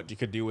and what you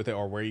could do with it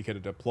or where you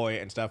could deploy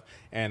it and stuff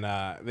and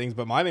things.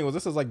 But my thing was,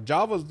 this is like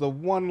Java's the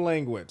one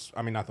language.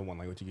 I mean, not the one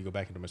language. You could go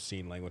back into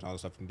machine language and all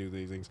this stuff and do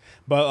these things.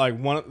 But like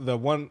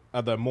one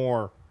of the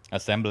more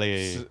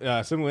Assembly.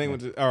 assembly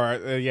language,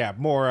 or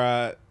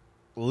more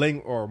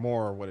or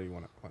more. What do you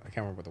want to? I can't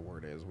remember what the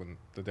word is. When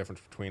the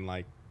difference between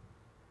like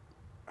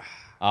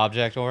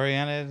Object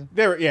oriented.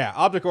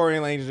 object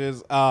oriented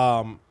languages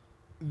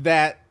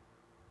that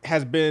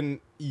has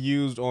been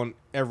used on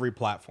every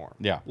platform.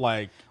 Yeah.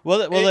 like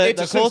Well, it the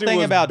cool essentially thing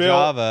was about built-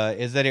 Java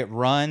is that it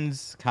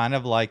runs kind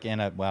of like in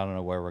a. Well, I don't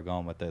know where we're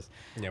going with this.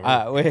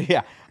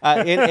 Yeah,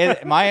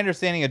 My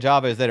understanding of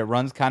Java is that it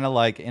runs kind of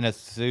like in a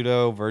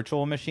pseudo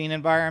virtual machine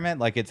environment,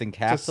 like it's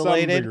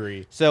encapsulated,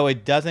 degree. so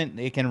it doesn't.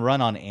 It can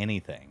run on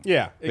anything.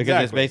 Yeah, because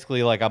exactly. it's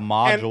basically like a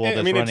module And, I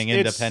that's mean, running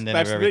it's- independent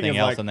that's of the thing everything is,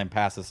 else, like- and then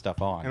passes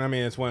stuff on. And I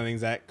mean, it's one of the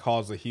things that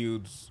caused a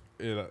huge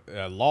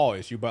law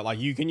issue. But like,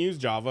 you can use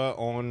Java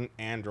on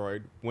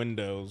Android,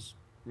 Windows,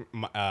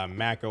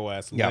 Mac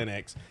OS, Yep.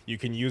 Linux. You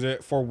can use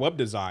it for web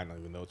design,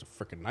 even though it's a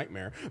freaking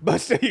nightmare. But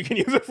still, you can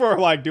use it for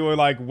like doing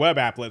like web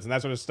applets and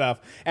that sort of stuff.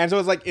 And so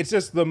it's like, it's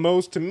just the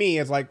most, to me,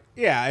 it's like,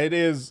 yeah, it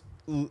is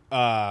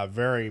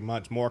very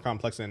much more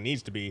complex than it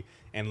needs to be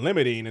and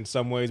limiting in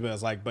some ways. But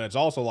it's like, but it's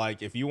also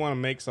like, if you want to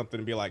make something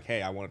and be like,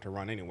 hey, I want it to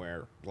run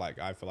anywhere, like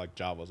I feel like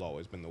Java's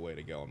always been the way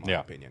to go in my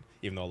opinion.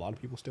 Even though a lot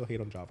of people still hate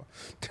on Java.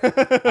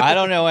 I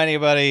don't know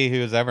anybody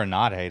who's ever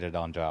not hated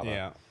on Java.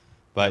 Yeah.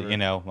 But, you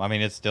know, I mean,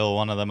 it's still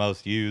one of the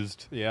most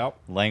used Yep.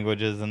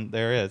 languages and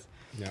there is.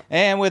 Yep.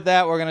 And with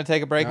that, we're going to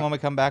take a break. Yep. When we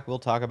come back, we'll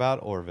talk about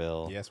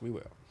Orville. Yes, we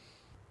will.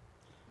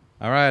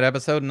 All right,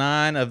 episode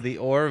 9 of the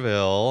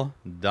Orville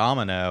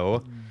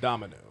Domino.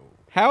 Domino.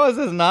 How is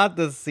this not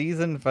the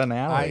season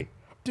finale? I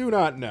do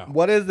not know.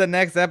 What is the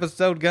next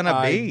episode going to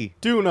be?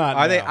 Do not know.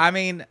 Are they, I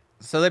mean,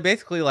 so they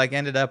basically like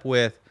ended up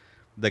with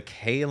the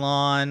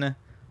Kalon.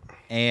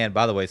 And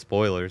by the way,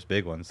 spoilers,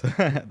 big ones.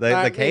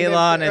 the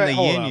Kalon and the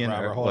Union.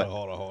 Hold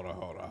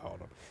on.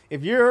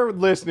 If you're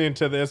listening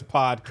to this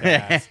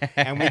podcast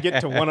and we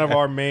get to one of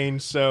our main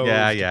shows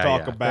to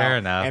talk about, Fair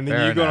enough, and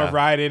then you're going to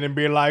write in and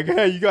be like,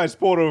 hey, you guys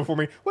spoiled it for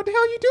me. What the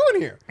hell are you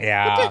doing here?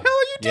 Yeah. What the hell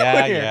are you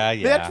doing here?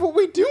 Yeah. That's what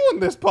we do on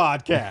this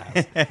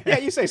podcast. Yeah,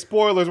 you say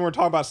spoilers when we're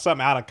talking about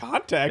something out of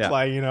context,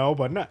 like, you know,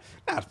 but not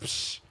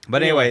psh.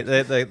 But anyway,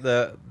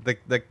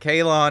 the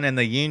Kalon and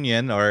the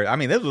Union, or I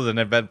mean, this was an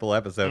eventful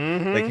episode.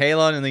 Mm-hmm. The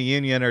Kalon and the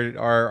Union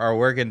are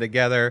working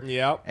together.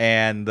 Yep.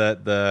 And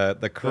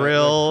the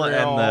Krill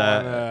and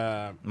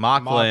the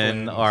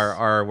Mocklin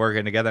are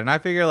working together. And I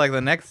figure like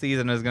the next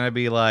season is going to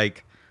be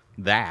like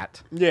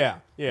that. Yeah.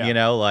 You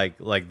know,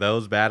 like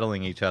those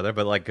battling each other.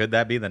 But like, could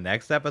that be the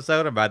next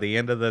episode, or by the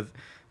end of the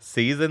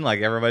season,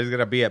 like everybody's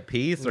gonna be at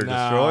peace or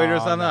destroyed or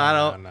something?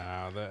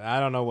 I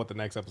don't know what the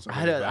next episode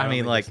is. I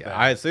mean, like,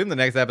 I assume the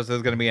next episode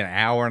is going to be an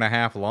hour and a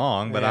half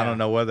long, but I don't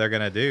know what they're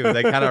going to do.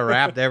 They kind of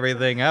wrapped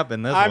everything up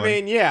in this one. I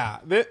mean, yeah.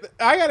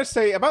 I got to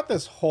say, about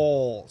this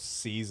whole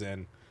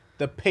season,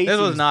 the pacing. This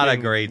was not a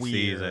great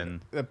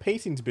season. The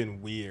pacing's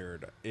been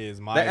weird, the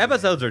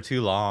episodes are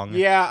too long.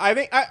 Yeah, I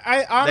think,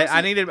 I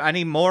honestly. I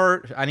need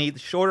more, I need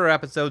shorter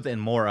episodes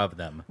and more of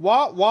them.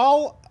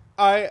 While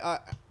I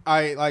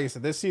like I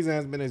said, this season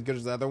hasn't been as good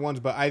as the other ones,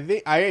 but I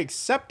think I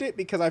accept it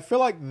because I feel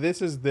like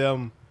this is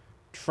them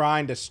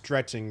trying to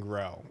stretch and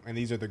grow, and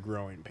these are the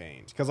growing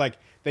pains. Because like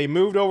they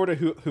moved over to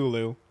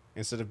Hulu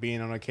instead of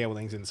being on a cable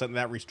things, and suddenly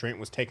that restraint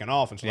was taken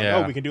off, and so like,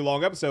 oh, we can do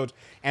long episodes,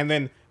 and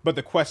then but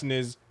the question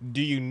is,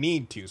 do you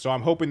need to? So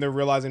I'm hoping they're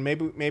realizing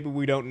maybe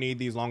we don't need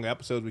these long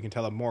episodes. We can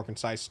tell a more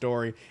concise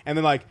story, and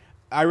then like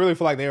I really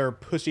feel like they are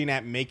pushing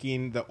at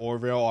making the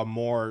Orville a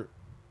more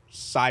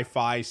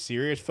sci-fi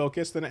serious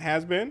focus than it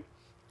has been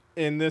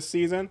in this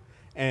season,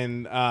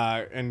 and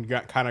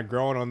got kind of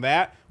growing on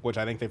that, which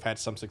I think they've had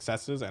some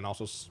successes and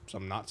also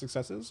some not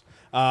successes,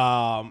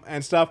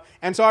 and stuff.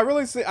 And so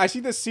I see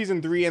this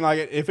season 3, and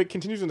like if it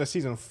continues into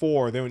season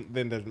 4,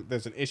 then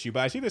there's an issue. But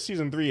I see this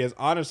season 3 as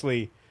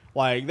honestly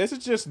like this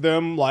is just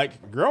them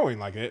like growing.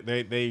 Like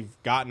they've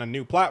gotten a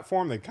new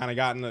platform, they've kind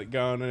of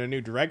going in a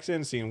new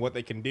direction, seeing what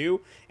they can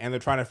do, and they're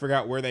trying to figure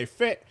out where they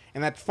fit,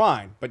 and that's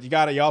fine. But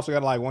you also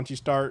gotta like once you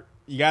start,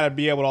 you gotta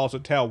be able to also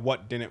tell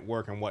what didn't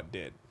work and what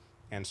did.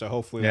 And so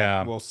hopefully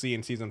we'll see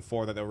in season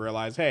 4 that they'll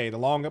realize, hey, the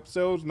long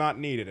episodes not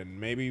needed,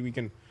 and maybe we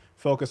can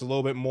focus a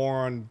little bit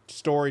more on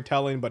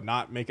storytelling, but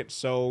not make it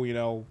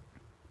so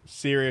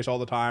serious all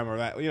the time, or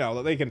that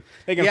they can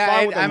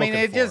find what they're looking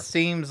it for. just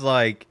seems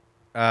like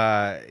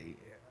now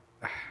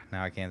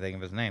I can't think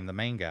of his name, the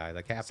main guy,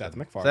 the captain. Seth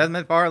MacFarlane. Seth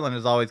MacFarlane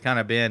has always kind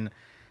of been,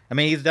 I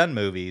mean, he's done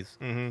movies,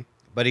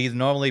 but he's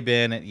normally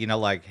been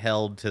like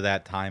held to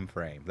that time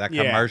frame, that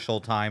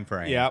commercial time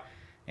frame. Yep.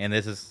 And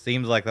this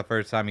seems like the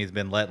first time he's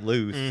been let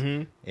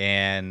loose,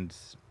 and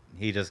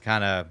he just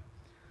kind of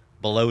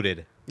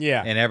bloated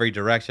in every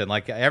direction.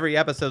 Like every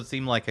episode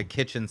seemed like a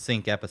kitchen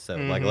sink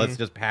episode. Like let's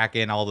just pack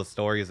in all the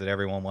stories that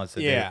everyone wants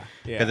to do.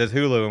 Because it's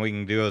Hulu and we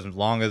can do as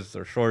long as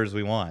or short as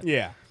we want.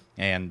 Yeah.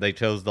 And they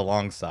chose the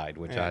long side,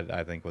 which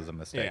I think was a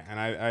mistake. Yeah, and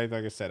I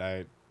like I said,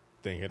 I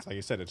think it's like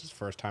you said, it's his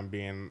first time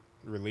being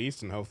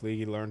released, and hopefully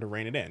he learned to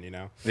rein it in.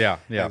 Yeah.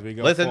 As we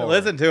go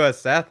listen to us,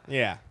 Seth.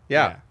 Yeah.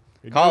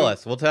 Call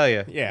us. We'll tell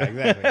you. Yeah,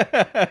 exactly.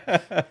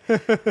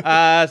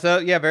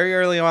 Very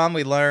early on,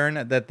 we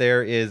learn that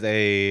there is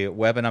a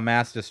weapon of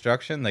mass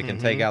destruction that can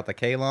take out the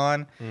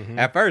Kaylon.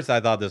 At first, I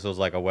thought this was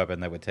like a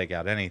weapon that would take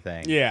out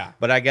anything. Yeah.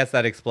 But I guess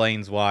that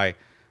explains why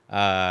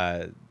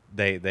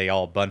they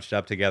all bunched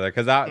up together.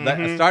 Because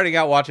starting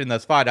out watching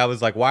this fight, I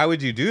was like, why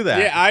would you do that?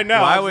 Yeah, I know.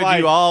 Why would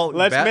you all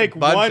let's make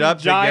bunch one up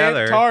giant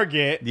together?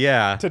 Target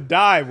to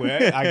die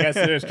with? I guess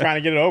they're just trying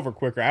to get it over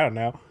quicker. I don't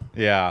know.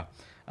 Yeah.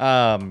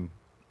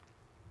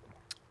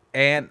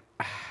 And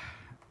I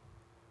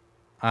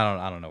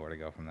don't know where to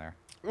go from there.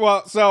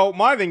 Well, so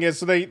my thing is,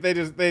 so they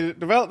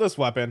developed this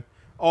weapon,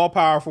 all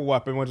powerful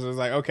weapon, which is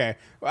like, okay.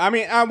 I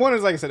mean, one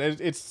is like I said,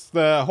 it's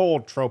the whole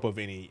trope of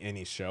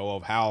any show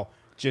of how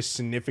just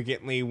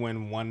significantly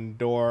when one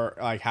door,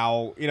 like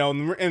how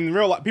in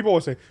real life, people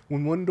always say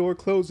when one door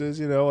closes,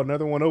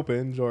 another one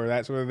opens, or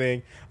that sort of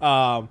thing.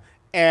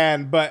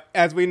 But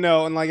as we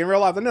know, and like in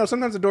real life, no,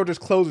 sometimes the door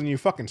just closes and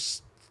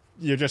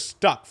you're just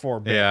stuck for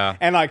a bit. Yeah.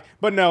 And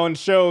but no, in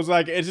shows,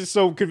 like, it's just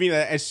so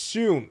convenient that as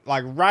soon,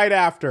 like, right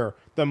after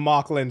the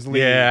Moclans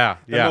leave, the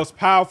most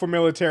powerful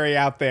military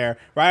out there,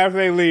 right after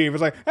they leave,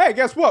 it's like, hey,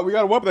 guess what? We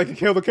got a weapon that can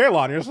kill the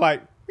Kaylon. You're just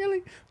like,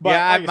 really?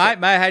 But my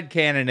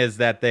headcanon is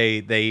that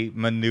they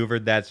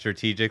maneuvered that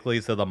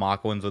strategically so the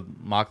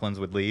Moclans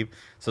would leave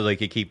so they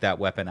could keep that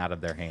weapon out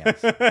of their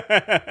hands.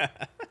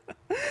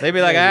 They'd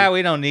be like,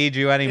 we don't need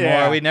you anymore.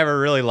 Yeah. We never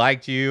really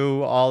liked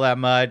you all that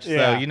much.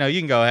 So, you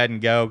can go ahead and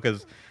go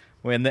because...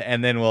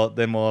 then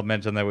we'll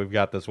mention that we've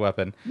got this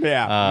weapon.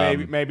 Yeah,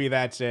 maybe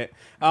that's it.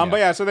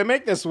 But so they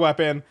make this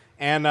weapon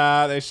and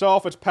they show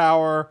off its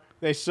power.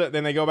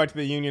 Then they go back to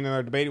the Union and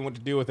they're debating what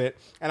to do with it.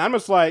 And I'm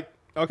just like,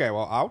 okay,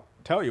 well, I'll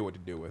tell you what to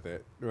do with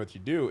it. What you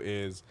do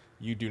is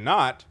you do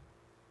not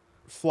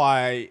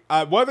fly.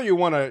 Whether you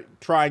want to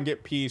try and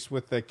get peace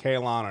with the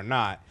Kaylon or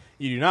not,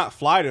 you do not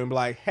fly to them and be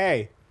like,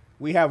 hey,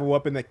 we have a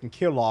weapon that can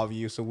kill all of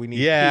you, so we need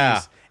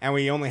peace, and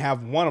we only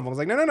have one of them. I was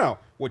like, no.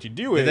 What you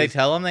do is... Did they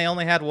tell them they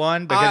only had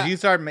one? Because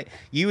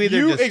you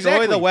either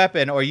destroy the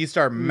weapon or you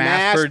start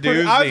mass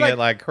producing it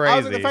like crazy. I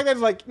was like, the fact that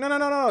it's like,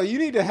 no. You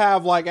need to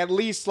have like at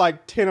least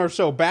like 10 or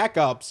so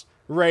backups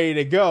ready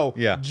to go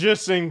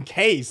just in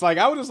case. Like,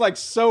 I was just like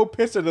so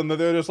pissed at them that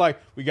they're just like,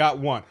 we got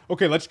one.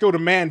 Okay, let's go to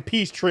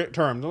man-peace terms.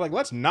 They're like,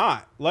 let's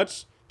not.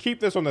 Let's keep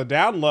this on the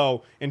down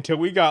low until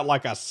we got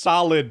like a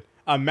solid...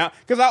 amount,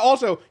 because I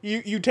also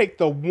you take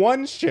the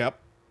one ship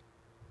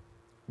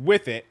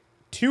with it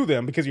to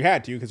them because you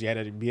had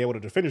to be able to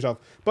defend yourself.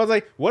 But I was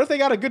like, what if they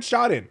got a good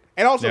shot in?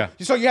 And also,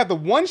 so you have the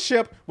one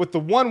ship with the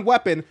one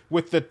weapon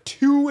with the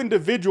two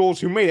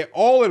individuals who made it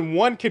all in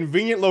one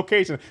convenient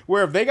location.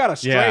 Where if they got a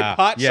straight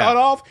pot shot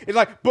off, it's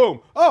like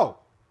boom. Oh,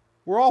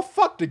 we're all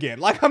fucked again.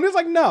 Like, I'm just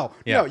like, no.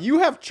 You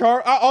have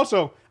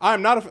also,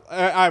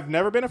 I've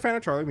never been a fan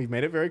of Charlie. We've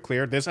made it very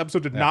clear. This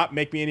episode did not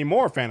make me any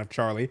more a fan of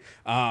Charlie.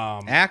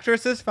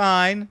 Actress is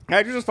fine.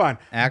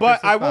 But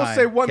I will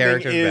say one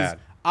thing is,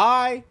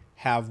 I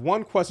have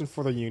one question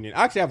for the Union.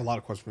 I actually have a lot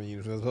of questions for the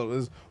Union.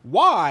 Is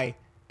why,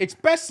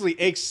 especially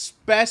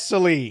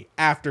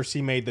after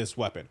she made this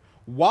weapon,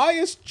 why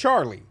is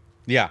Charlie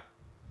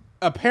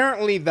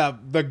apparently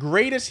the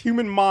greatest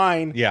human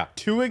mind Yeah.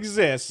 to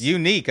exist.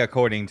 Unique,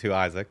 according to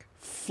Isaac.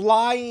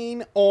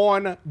 Flying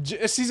on.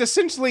 She's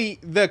essentially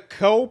the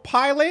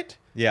co-pilot.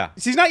 Yeah.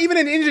 She's not even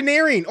in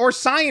engineering or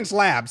science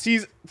lab.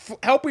 She's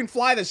helping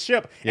fly the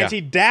ship, Yeah. and she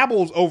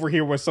dabbles over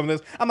here with some of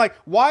this. I'm like,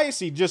 why is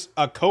she just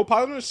a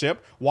co-pilot on the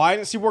ship? Why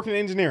isn't she working in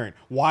engineering?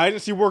 Why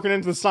isn't she working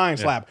into the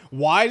science lab?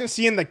 Why isn't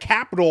she in the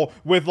Capitol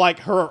with like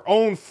her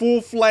own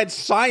full-fledged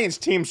science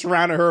team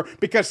surrounding her?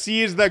 Because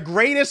she is the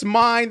greatest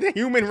mind the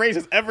human race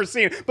has ever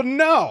seen. But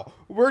no,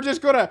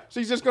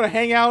 she's just gonna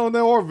hang out in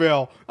the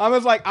Orville. I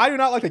was like, I do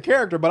not like the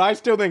character, but I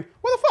still think,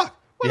 what the fuck?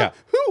 Yeah.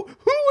 Who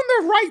in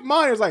their right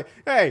mind is like,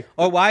 hey,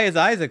 Or why is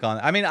Isaac on?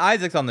 I mean,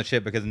 Isaac's on the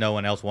ship because no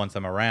one else wants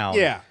him around.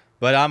 Yeah.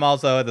 But I'm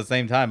also at the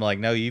same time like,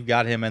 no, you've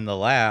got him in the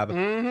lab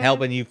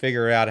helping you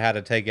figure out how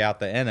to take out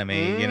the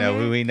enemy, you know,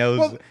 who he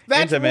knows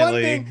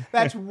intimately.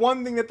 That's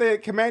one thing that the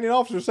commanding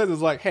officer says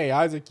is like, hey,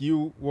 Isaac,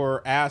 you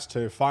were asked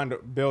to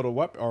build a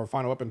weapon or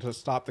find a weapon to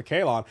stop the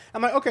Kalon.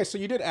 I'm like, okay, so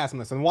you did ask him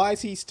this, and why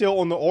is he still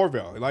on the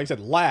Orville? Like you said,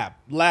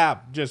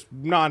 lab, just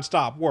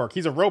nonstop work.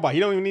 He's a robot. He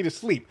don't even need to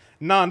sleep.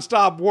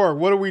 Nonstop work.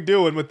 What are we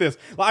doing with this?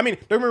 Well, I mean,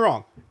 don't get me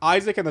wrong.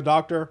 Isaac and the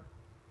Doctor,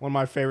 one of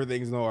my favorite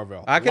things in the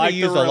Orville. I could have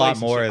used a lot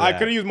more of that. I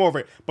could have used more of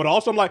it. But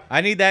also I'm like,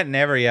 I need that in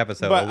every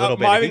episode But, a little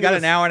bit. my If you thing got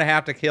is- an hour and a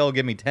half to kill,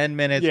 give me 10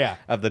 minutes Yeah.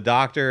 of the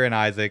Doctor and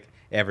Isaac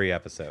every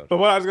episode. but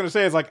what I was going to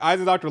say is like Isaac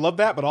and the Doctor love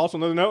that, but also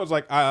another note is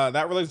like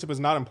that relationship is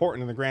not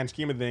important in the grand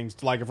scheme of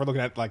things. Like if we're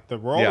looking at like the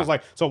world, Yeah. it's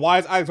like, so why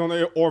is Isaac on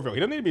the Orville? He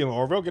doesn't need to be on the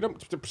Orville. Get him.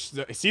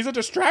 He's a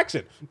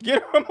distraction.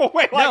 Get him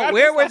away. Like, No, I'm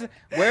where just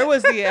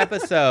was the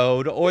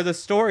episode or the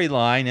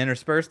storyline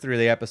interspersed through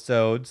the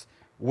episodes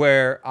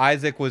where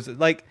Isaac was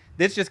like,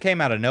 this just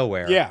came out of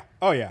nowhere. Yeah.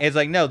 Oh yeah. It's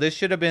like, no, this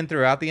should have been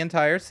throughout the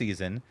entire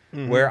season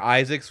where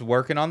Isaac's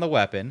working on the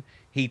weapon.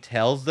 He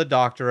tells the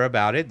Doctor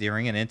about it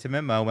during an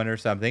intimate moment or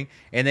something.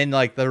 And then,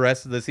 like, the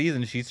rest of the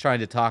season, she's trying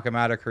to talk him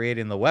out of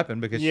creating the weapon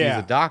because Yeah.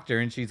 she's a doctor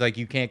and she's like,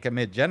 you can't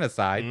commit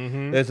genocide.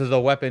 This is a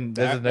weapon.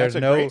 That's There's a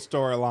no great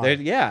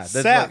storyline. Yeah. That's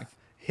Seth, like-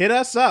 hit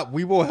us up.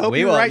 We will help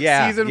you write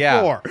season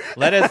 4.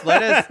 Let us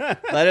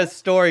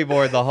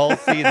storyboard the whole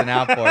season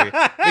out for you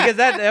because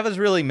that was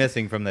really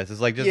missing from this.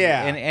 It's like just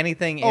Yeah. in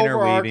anything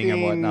interweaving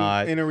and Overarching,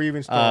 whatnot.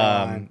 interweaving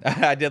storyline.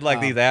 I did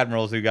like these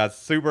admirals who got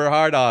super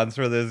hard-ons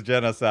for this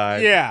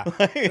genocide. Yeah,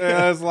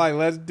 it's like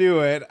let's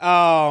do it.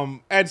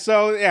 And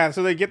so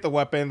so they get the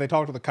weapon. They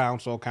talk to the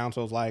council.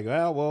 Council's like,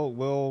 well,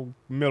 we'll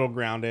middle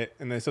ground it,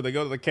 and so they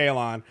go to the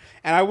Kalon.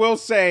 And I will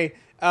say,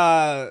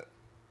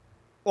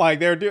 like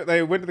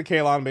they went to the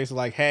Kalon, basically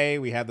like, hey,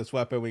 we have this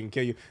weapon, we can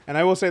kill you. And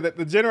I will say that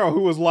the general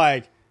who was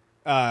like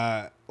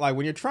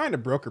when you're trying to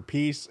broker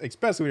peace,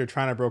 especially when you're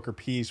trying to broker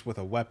peace with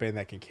a weapon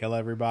that can kill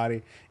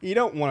everybody, you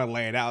don't want to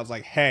lay it out. It's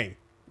like, hey.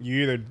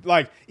 You either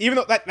like, even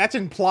though that's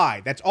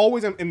implied, that's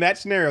always in that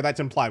scenario, that's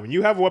implied. When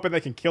you have a weapon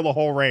that can kill a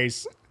whole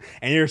race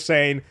and you're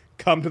saying,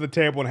 come to the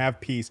table and have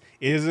peace,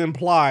 it is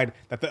implied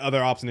that the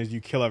other option is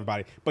you kill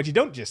everybody. But you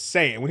don't just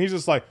say it. When he's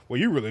just like, well,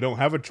 you really don't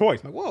have a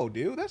choice. I'm like, whoa,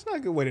 dude, that's not a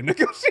good way to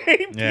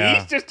negotiate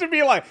peace. Just to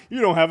be like, you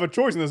don't have a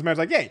choice in this match.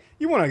 Like, hey,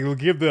 you want to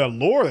give the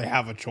lore they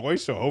have a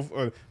choice,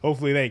 so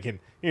hopefully they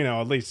can,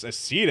 at least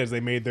see it as they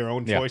made their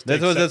own choice.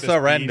 This was a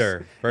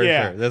surrender for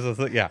sure. This was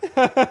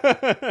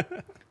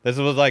This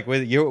was like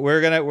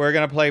we're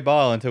gonna play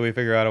ball until we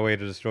figure out a way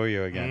to destroy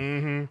you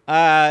again.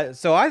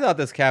 So I thought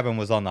this cabin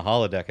was on the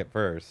holodeck at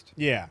first.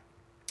 Yeah.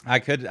 I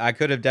could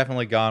have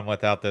definitely gone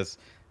without this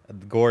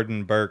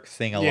Gordon Burke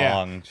sing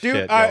along shit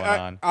Dude, going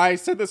on. I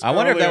said this. I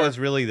wonder if that earlier. was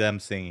really them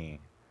singing.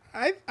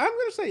 I'm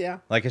gonna say yeah.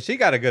 Like, 'cause she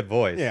got a good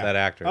voice, that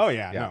actress. Oh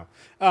yeah. No.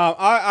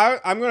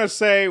 I'm gonna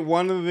say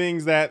one of the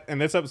things that in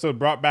this episode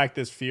brought back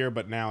this fear,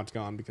 but now it's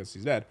gone because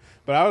she's dead.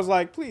 But I was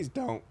like, please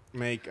don't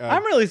make.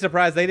 I'm really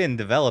surprised they didn't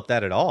develop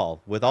that at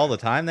all with all the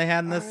time they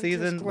had in this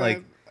season.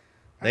 Like,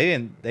 they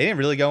didn't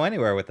really go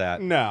anywhere with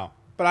that. No,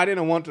 but I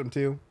didn't want them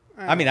to.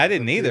 I mean, I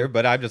didn't either,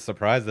 but I'm just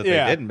surprised that they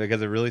didn't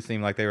because it really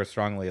seemed like they were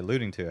strongly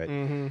alluding to it.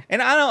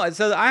 And I don't.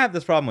 So I have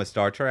this problem with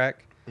Star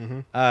Trek,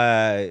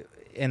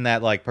 in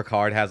that like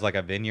Picard has like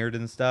a vineyard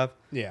and stuff.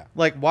 Yeah.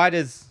 Like, why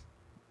does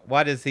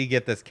he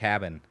get this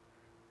cabin?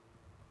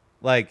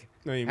 Like,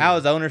 What do you how mean?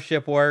 does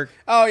ownership work?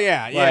 Oh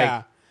yeah, yeah.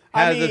 Like,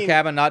 how is this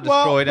cabin not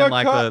destroyed in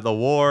like the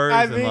wars?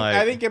 I and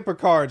think in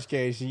Picard's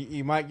case,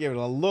 you might give it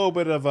a little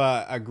bit of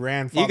a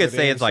grandfather. You could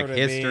say it's like sort of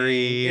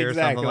history thing. or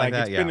Exactly, something like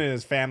that, It's been in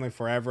his family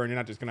forever, and you're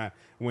not just gonna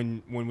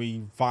when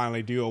we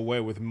finally do away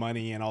with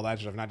money and all that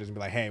stuff, not just be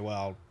like, hey,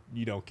 well,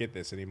 you don't get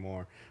this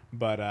anymore.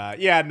 But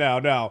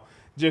no.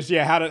 Just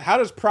how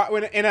does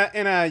in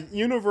a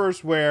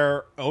universe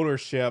where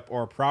ownership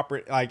or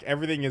property, like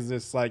everything is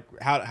this, like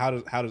how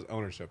does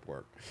ownership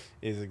work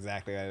is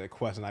exactly the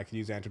question I could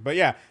use to answer. But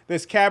yeah,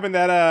 this cabin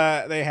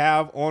that they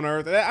have on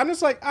Earth, I'm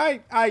just like, I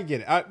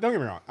get it. Don't get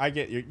me wrong, I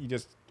get you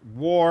just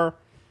war,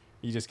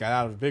 you just got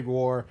out of a big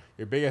war,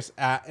 your biggest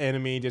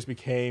enemy just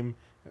became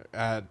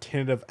a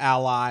tentative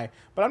ally.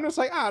 But I'm just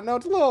like, no,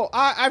 it's a little.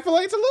 I feel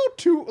like it's a little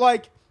too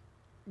like.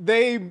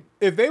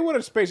 if they would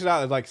have spaced it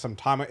out as like some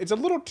time, it's a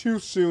little too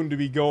soon to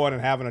be going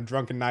and having a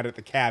drunken night at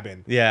the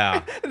cabin.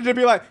 Yeah. To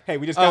be like, hey,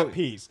 we just got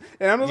peace.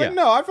 And I'm just like,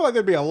 no, I feel like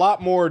there'd be a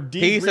lot more debriefings.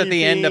 Peace at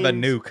the end of a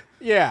nuke.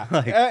 Yeah.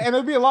 And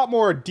there'd be a lot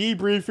more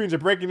debriefings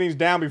and breaking things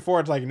down before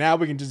it's like, now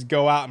we can just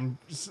go out and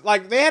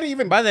like they had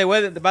even. By the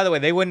way,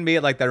 they wouldn't be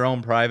at like their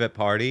own private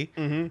party.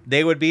 Mm-hmm.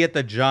 They would be at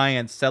the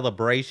giant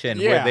celebration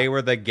where they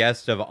were the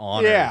guest of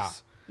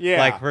honors. Yeah.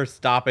 Like for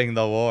stopping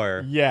the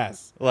war.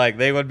 Yes. Like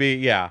they would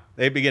be,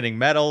 they'd be getting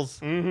medals.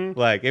 Mm-hmm.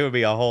 Like it would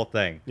be a whole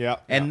thing. Yeah.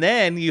 And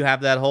then you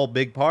have that whole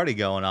big party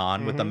going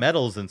on with the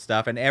medals and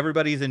stuff, and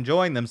everybody's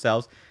enjoying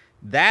themselves.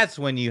 That's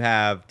when you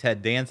have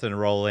Ted Danson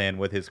roll in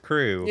with his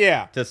crew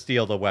to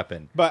steal the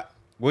weapon.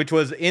 Which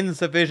was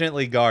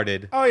insufficiently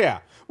guarded. Oh, yeah.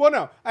 Well,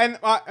 no. And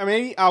I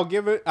mean, I'll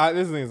give it,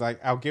 this thing is like,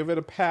 I'll give it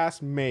a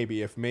pass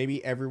maybe if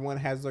maybe everyone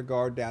has their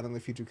guard down in the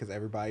future because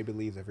everybody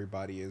believes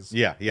everybody is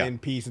in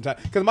peace and time.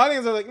 Because my thing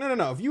is like,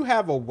 no. If you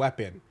have a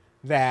weapon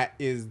that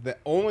is the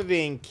only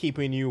thing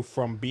keeping you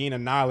from being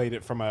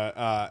annihilated from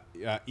a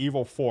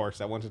evil force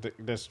that wants to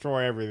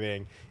destroy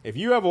everything, if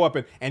you have a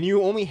weapon and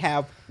you only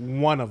have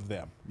one of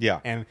them,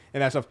 and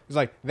that stuff, it's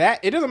like that.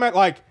 It doesn't matter,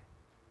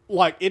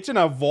 like it's in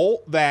a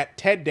vault that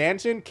Ted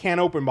Danson can't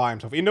open by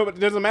himself. You know, it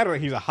doesn't matter that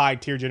he's a high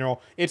tier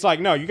general. It's like,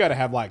 no, you got to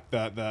have like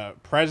the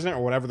president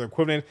or whatever the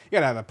equivalent is. You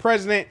got to have the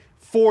president,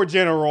 4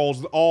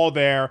 generals all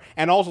there,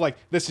 and also like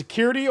the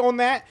security on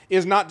that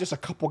is not just a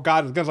couple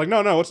guys with guns. Like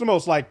no, it's the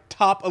most like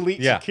top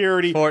elite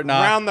security,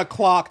 round the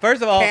clock.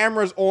 First of all,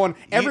 cameras on.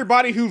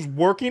 Everybody who's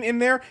working in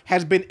there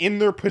has been in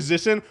their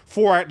position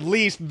for at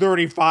least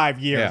 35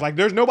 years. Yeah. Like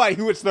there's nobody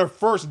who it's their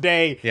first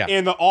day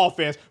in the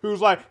office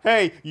who's like,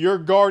 hey, you're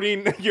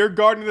guarding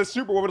the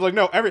superwoman. It's like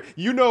no,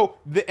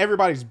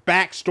 everybody's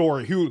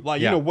backstory. Who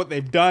like you know what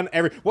they've done,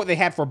 what they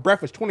had for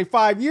breakfast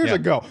 25 years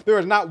ago. There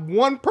is not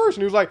one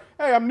person who's like,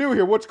 hey, I'm new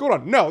here. What's going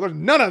on? No, there's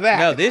none of that.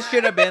 No, this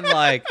should have been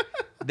like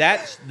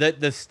that's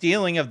the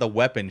stealing of the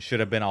weapon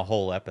should have been a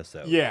whole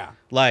episode. Yeah,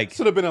 like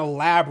should have been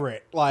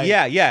elaborate. Like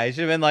it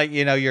should have been like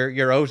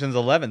your Ocean's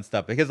 11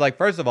 stuff because like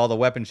first of all the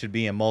weapon should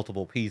be in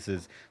multiple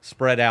pieces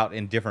spread out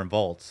in different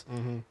vaults,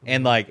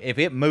 and like if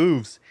it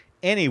moves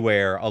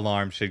anywhere,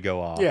 alarms should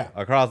go off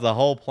across the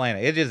whole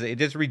planet. It's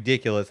just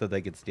ridiculous that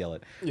they could steal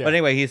it. But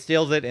anyway, he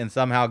steals it and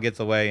somehow gets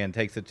away and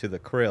takes it to the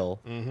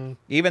Krill,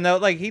 even though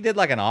like he did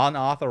like an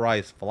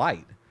unauthorized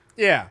flight.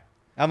 Yeah.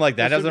 I'm like,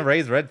 that doesn't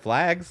raise red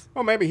flags.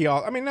 Well, maybe he's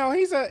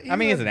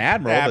an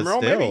admiral, but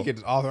still. Maybe he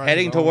could authorize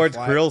heading towards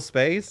Krill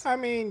space. I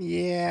mean,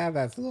 yeah,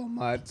 that's a little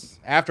much.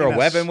 After a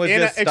weapon was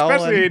just stolen.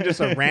 Especially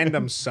just a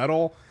random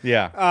subtle.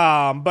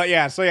 Yeah. But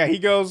yeah, so yeah, he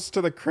goes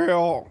to the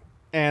Krill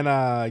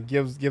and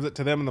gives it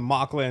to them in the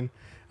Moclan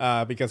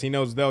because he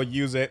knows they'll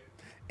use it.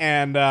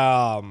 And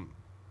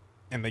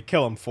they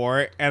kill him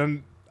for it.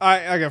 And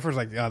I got first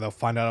like, they'll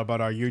find out about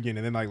our union,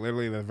 and then like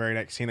literally the very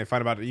next scene they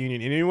find about the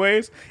union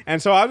anyways.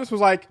 And so I just was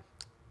like,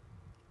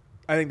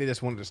 I think they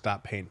just wanted to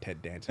stop paying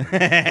Ted Danson for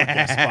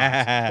guest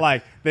spots.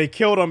 Like they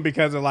killed him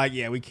because they're like,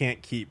 we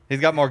can't keep. He's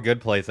got more Good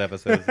Place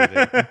episodes to do.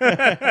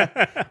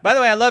 By the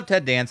way, I love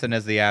Ted Danson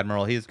as the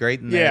Admiral. He's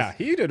great in this. Yeah,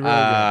 he did really good.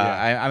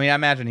 Yeah. I mean, I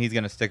imagine he's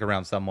going to stick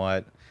around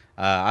somewhat.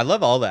 I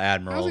love all the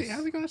admirals.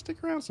 How's he going to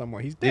stick around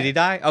somewhere? He's dead. Did he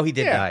die? Oh, he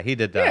did die. He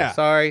did die. Yeah.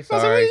 Sorry. So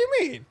what do you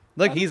mean?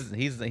 Look, he's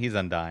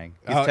undying.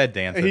 He's Ted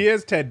Danson. He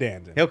is Ted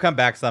Danson. He'll come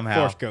back somehow.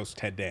 Force Ghost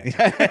Ted Danson.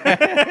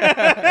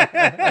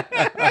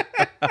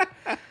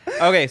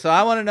 Okay, so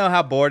I want to know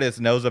how Bortus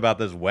knows about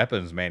this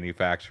weapons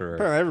manufacturer.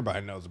 Apparently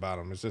everybody knows about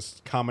him. It's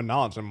just common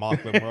knowledge in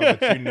Moclan world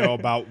that you know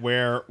about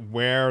where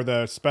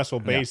the special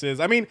base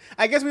is. I mean,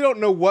 I guess we don't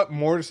know what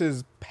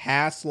Mortis's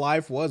past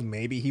life was.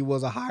 Maybe he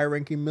was a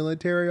high-ranking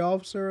military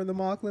officer in the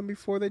Moclan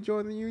before they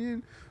joined the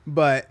Union,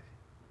 but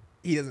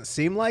he doesn't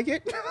seem like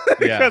it.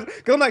 Because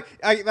I'm like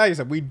I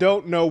said, we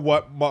don't know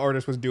what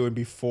Mortis was doing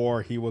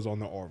before he was on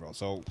the Orville.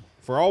 So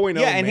for all we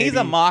know, and he's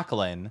a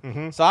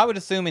Moclan, so I would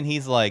assume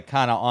he's like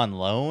kind of on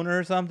loan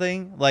or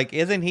something. Like,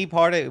 isn't he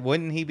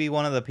wouldn't he be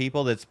one of the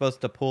people that's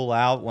supposed to pull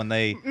out when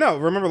they? No,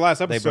 remember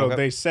last episode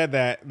they said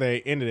that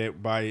they ended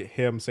it by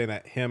him saying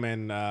that him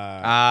and they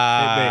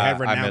had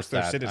renounced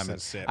their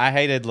citizenship. I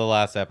hated the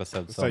last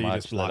episode so much. So you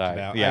just blocked it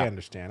out. Yeah. I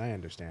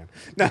understand.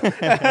 No,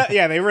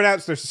 yeah, they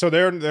renounced their. So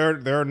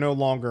they're no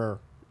longer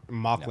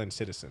Moclan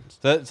citizens.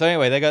 So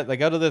anyway, they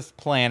go to this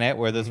planet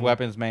where this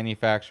weapons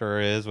manufacturer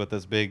is with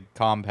this big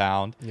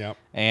compound. Yep.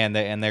 And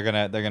they're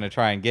gonna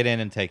try and get in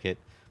and take it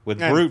with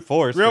brute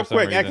force. Real for some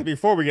quick, reason. actually,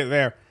 before we get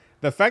there,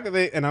 the fact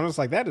that I'm just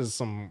like, that is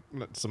some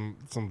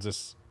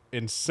just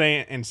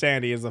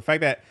insanity is the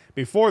fact that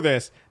before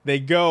this they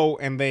go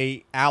and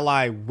they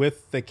ally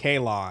with the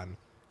Kaylon.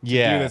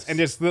 Yeah. Do this, and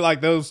just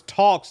like those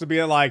talks to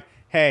be like,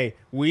 hey,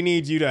 we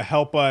need you to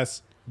help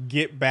us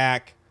get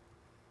back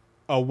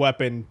a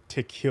weapon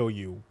to kill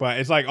you. But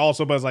it's like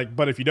also, but it's like,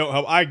 but if you don't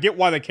help, I get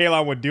why the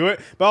Kalon would do it.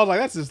 But I was like,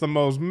 that's just the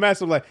most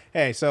mess of like,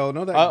 hey, so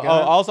know that.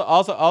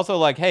 Also,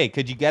 like, hey,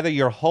 could you gather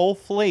your whole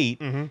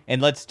fleet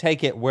and let's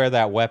take it where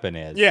that weapon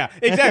is? Yeah,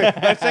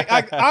 exactly. That's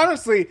like,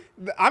 honestly,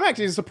 I'm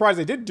actually surprised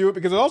they did do it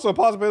because there's also a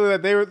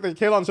possibility that the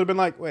Kalon should have been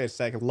like, wait a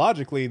second,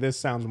 logically, this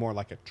sounds more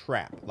like a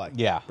trap. Like,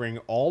 bring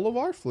all of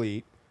our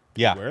fleet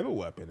to where the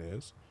weapon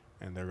is,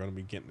 and they're going to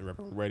be getting the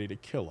weapon ready to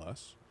kill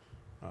us.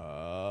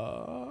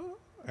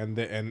 And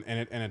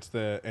it's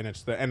the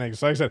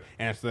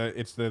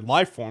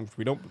life forms.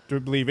 We don't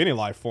believe any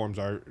life forms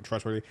are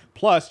trustworthy.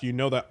 Plus, you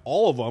know that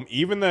all of them,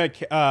 even the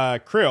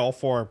Krill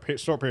for a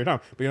short period of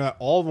time, but you know that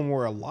all of them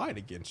were allied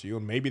against you,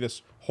 and maybe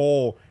this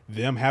whole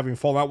them having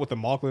fallen out with the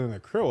Moclan and the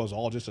Krill is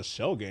all just a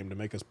shell game to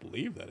make us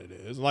believe that it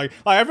is. Like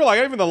I feel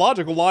like even the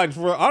logical lines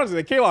for honestly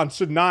the Kalon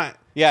should not.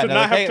 Yeah, should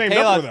not have teamed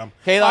up with them.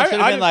 Kalon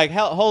should have been like,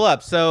 hold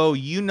up. So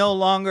you no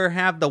longer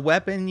have the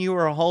weapon you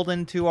were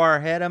holding to our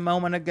head a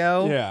moment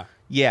ago? Yeah.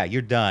 Yeah,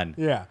 you're done.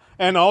 Yeah.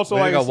 And also,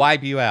 we're gonna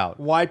wipe you out.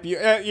 Wipe you?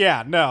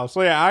 Yeah, no.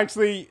 So yeah,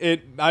 actually,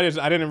 I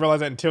didn't realize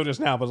that until just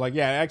now. But it's like,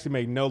 yeah, it actually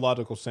made no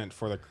logical sense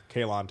for the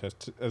Kalon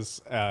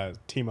to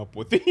team up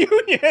with the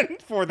Union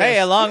for this. Hey,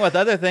 along with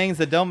other things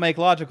that don't make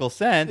logical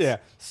sense. Yeah.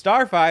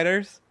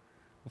 Starfighters.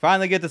 We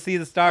finally get to see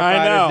the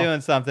Starfighters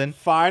doing something.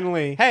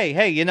 Finally.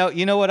 Hey, you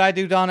know what I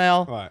do,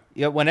 Donnell? What?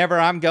 Whenever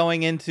I'm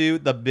going into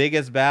the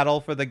biggest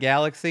battle for the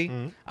galaxy,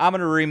 I'm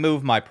gonna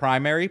remove my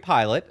primary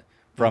pilot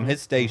from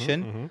his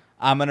station.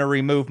 I'm going to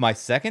remove my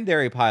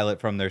secondary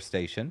pilot from their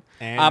station.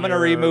 And I'm going to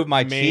remove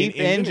my main chief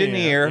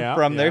engineer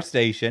from their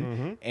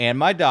station. And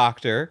my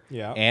doctor.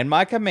 And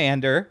my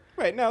commander.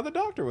 Wait, no, the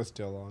doctor was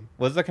still on.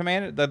 Was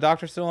the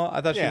doctor still on? I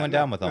thought she went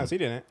down with him. No, she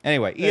didn't.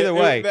 Anyway, either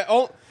way,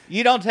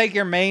 you don't take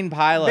your main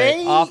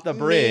pilot off the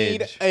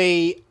bridge.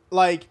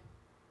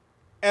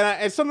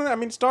 And it's something that, I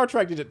mean, Star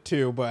Trek did it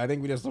too, but I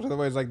think we just looked at the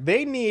way it's like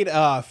they need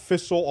a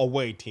Fissile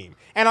away team.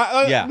 And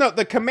no,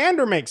 the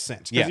commander makes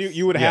sense because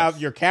you would have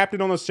your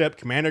captain on the ship,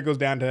 commander goes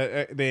down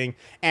to thing,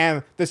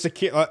 and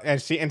the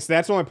and so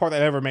that's the only part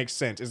that ever makes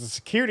sense is the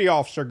security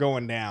officer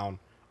going down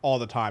all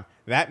the time.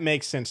 That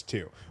makes sense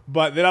too.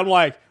 But then I'm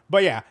like,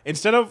 but yeah,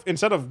 instead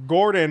of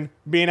Gordon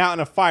being out in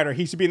a fighter,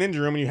 he should be in the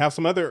engine room, and you have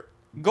some other.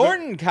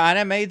 Gordon kind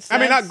of made sense. I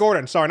mean, not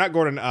Gordon. Sorry, not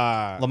Gordon.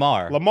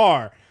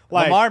 Lamar.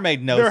 Like, Lamar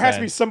made no sense. There has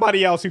to be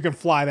somebody else who can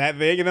fly that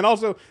thing. And then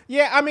also,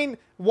 I mean,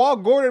 while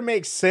Gordon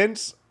makes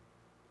sense,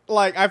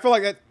 like, I feel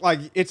like that, like,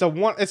 it's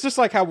just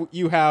like how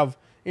you have,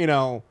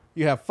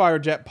 you have fighter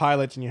jet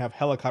pilots and you have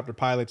helicopter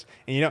pilots,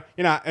 and you're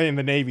not in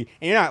the Navy,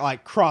 and you're not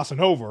like crossing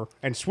over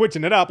and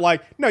switching it up.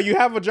 Like, no, you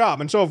have a job.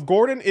 And so if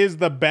Gordon is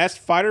the best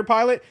fighter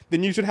pilot,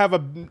 then you should have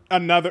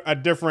a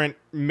different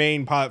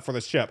main pilot for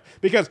the ship,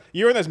 because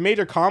you're in this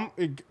major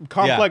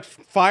complex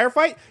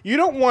firefight. You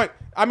don't want.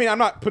 I mean, I'm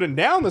not putting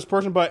down this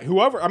person, but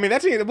whoever. I mean,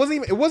 it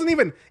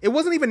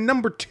wasn't even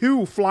number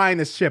 2 flying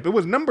this ship. It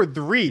was number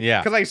 3. Yeah.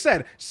 Because like I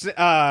said,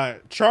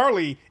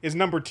 Charlie is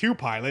number 2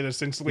 pilot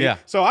essentially. Yeah.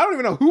 So I don't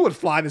even know who would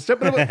fly this ship.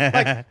 But it was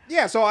like,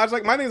 yeah. So I was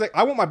like, my thing is like,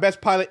 I want my best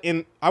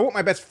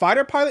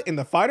fighter pilot in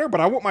the fighter, but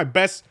I want my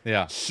best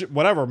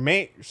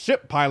main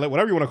ship pilot,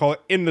 whatever you want to call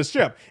it, in the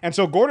ship. And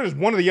so Gordon is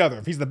one or the other.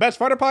 If he's the best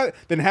fighter pilot,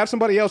 then have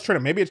somebody else train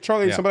him. Maybe it's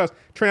Charlie and somebody else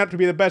train out to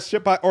be the best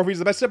ship pilot, or if he's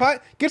the best ship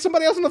pilot, get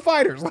somebody else in the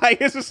fighters. Like,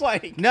 it's just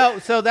like. No,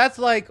 so that's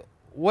like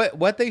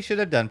what they should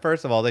have done.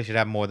 First of all, they should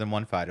have more than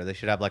one fighter. They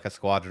should have like a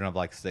squadron of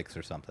like 6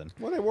 or something.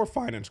 Well, they were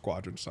fighting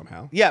squadrons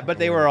somehow. Yeah, but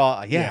they were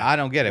all. Yeah, I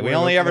don't get it. We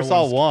only ever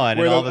saw one,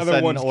 and all of a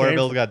sudden,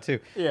 Orville got 2.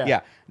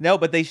 Yeah. No,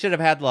 but they should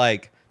have had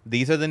like,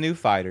 these are the new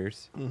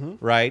fighters,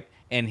 right?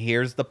 And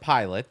here's the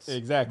pilots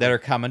that are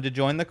coming to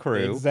join the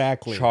crew.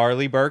 Exactly.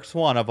 Charlie Burke's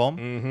one of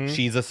them.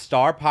 She's a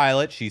star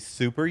pilot. She's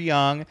super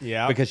young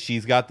because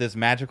she's got this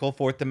magical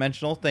 4th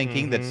dimensional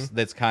thinking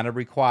that's kind of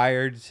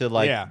required to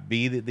like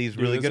be these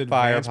really good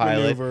fire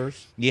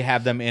pilots. You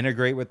have them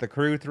integrate with the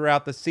crew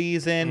throughout the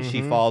season.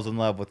 She falls in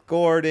love with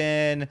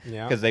Gordon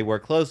because they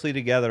work closely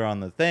together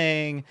on the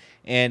thing,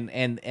 and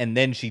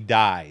then she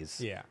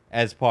dies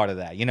as part of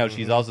that.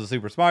 She's also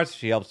super smart, so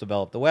she helps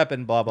develop the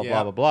weapon. Blah blah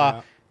blah blah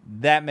blah.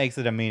 That makes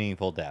it a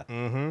meaningful death.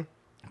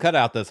 Cut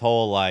out this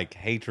whole like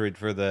hatred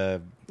for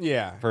the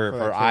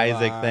for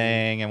Isaac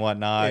thing and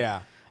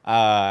whatnot.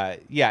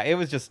 It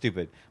was just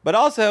stupid. But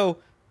also,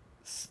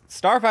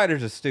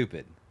 starfighters are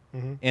stupid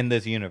in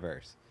this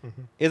universe.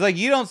 It's like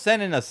you don't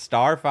send in a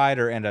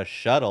starfighter and a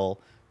shuttle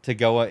to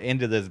go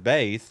into this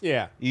base.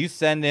 You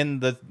send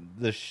in the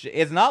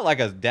it's not like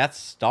a Death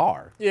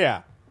Star.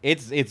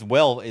 It's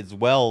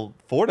well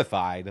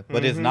fortified,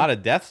 but it's not a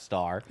Death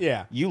Star.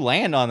 You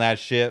land on that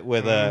shit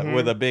with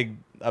a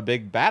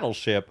big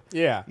battleship.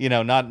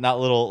 Not a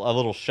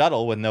little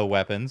shuttle with no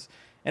weapons.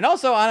 And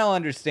also, I don't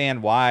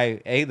understand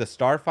why the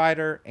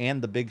starfighter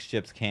and the big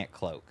ships can't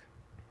cloak.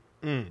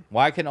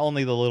 Why can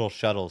only the little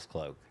shuttles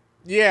cloak?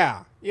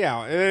 It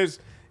is.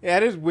 Yeah,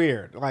 it is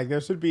weird. Like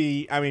there should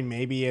be. I mean,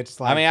 maybe it's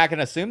like. I mean, I can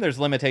assume there's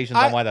limitations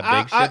on why the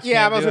big ships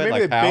yeah, can't do it, maybe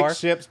like the power. big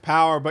ships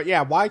power, but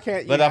yeah, why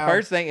can't you? But the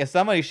first thing, if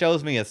somebody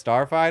shows me a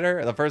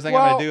starfighter, the first thing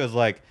I'm gonna do is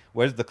like,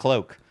 where's the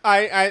cloak?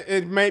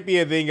 It might be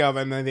a thing of,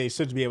 and then they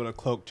should be able to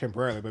cloak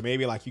temporarily, but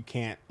maybe like you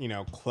can't,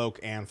 cloak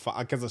and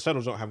because the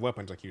shuttles don't have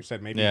weapons, like you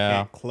said. Maybe you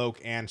can't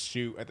cloak and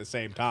shoot at the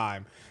same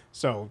time.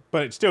 So,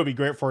 but it'd still be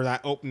great for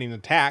that opening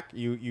attack.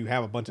 You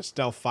have a bunch of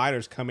stealth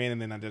fighters come in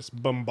and then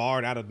just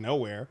bombard out of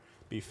nowhere.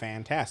 Be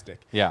fantastic.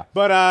 Yeah.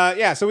 But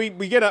so we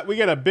get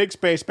a big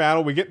space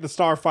battle. We get the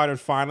starfighters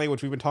finally,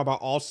 which we've been talking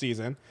about all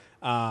season.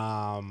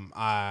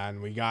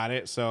 And we got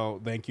it. So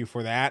thank you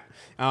for that.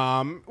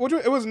 Which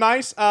it was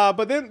nice.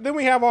 But then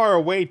we have our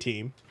away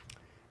team,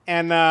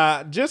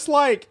 and just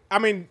like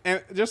what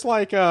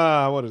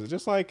is it?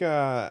 Just like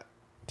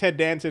Ted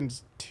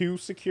Danson's two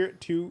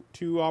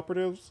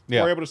operatives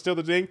were able to steal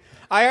the thing.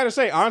 I had to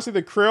say honestly,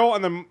 the Krill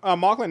and the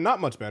Moclan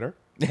not much better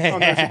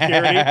on their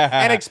security,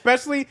 and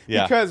especially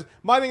because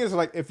my thing is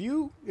like if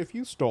you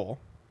stole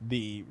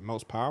the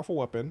most powerful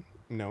weapon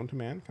known to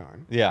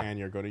mankind, and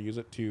you're going to use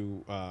it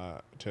to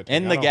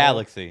in the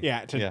galaxy,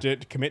 to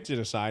commit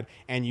genocide,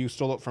 and you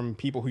stole it from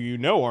people who you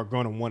know are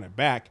going to want it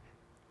back.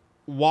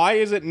 Why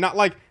is it not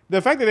like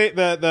the fact that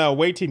the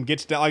away team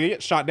gets down, like they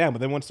get shot down, but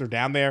then once they're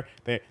down there,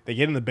 they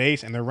get in the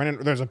base and they're running.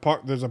 There's a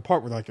part where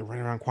like they're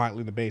running around quietly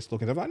in the base,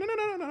 looking. They're like,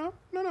 no.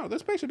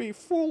 This base should be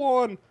full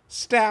on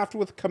staffed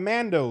with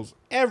commandos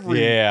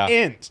every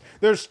inch.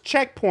 There's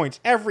checkpoints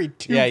every 2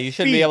 feet. Yeah, you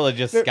shouldn't be able to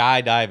just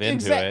skydive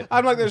into it.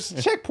 I'm like, there's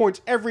checkpoints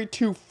every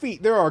 2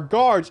 feet. There are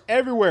guards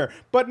everywhere,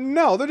 but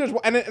no, they're just.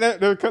 And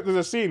there's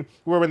a scene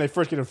where when they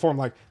first get informed,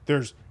 like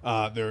there's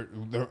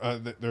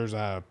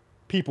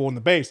people in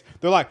the base.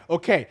 They're like,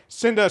 okay,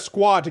 send a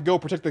squad to go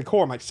protect the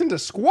core. I'm like, send a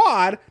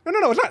squad?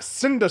 No, it's not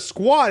send a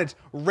squad. It's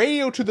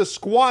radio to the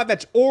squad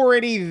that's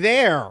already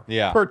there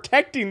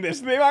protecting this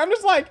thing. I'm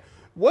just like,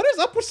 what is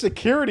up with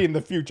security in the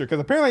future? Because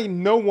apparently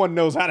no one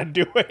knows how to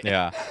do it.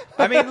 Yeah.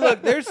 I mean,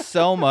 look, there's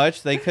so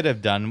much they could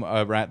have done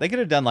around. They could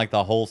have done like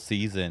the whole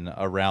season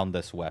around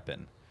this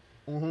weapon.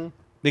 Mm-hmm.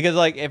 Because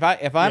like if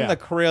I'm the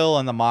Krill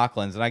and the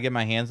Moclans and I get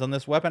my hands on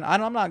this weapon,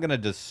 I'm not going to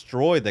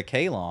destroy the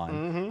Kaylon.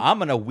 Mm-hmm. I'm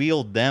going to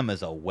wield them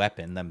as a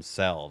weapon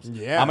themselves.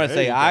 Yeah, I'm going to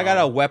say I got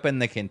a weapon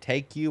that can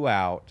take you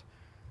out.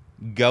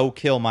 Go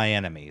kill my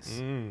enemies.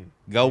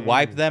 Go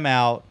wipe them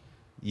out.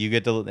 You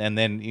get to, and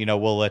then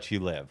we'll let you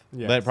live.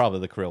 Yes. But probably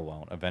the Krill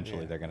won't.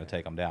 Eventually, they're going to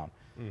take them down.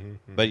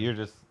 Mm-hmm. But you're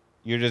just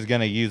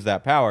going to use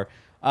that power.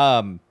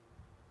 Why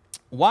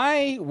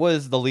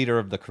was the leader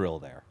of the Krill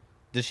there?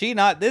 Does she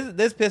not?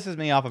 This pisses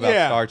me off about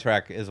Star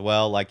Trek as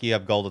well. Like you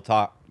have Gul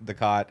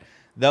Dukat,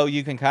 though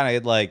you can kind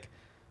of like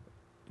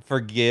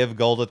forgive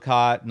Gul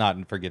Dukat,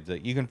 not forgive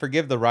you can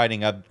forgive the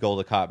writing of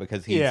Gul Dukat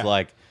because he's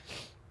like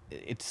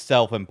it's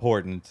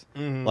self-important.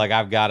 Mm-hmm. Like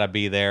I've got to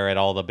be there at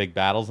all the big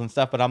battles and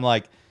stuff. But I'm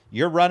like,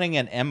 you're running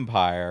an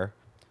empire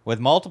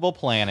with multiple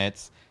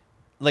planets.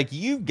 Like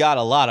you've got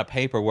a lot of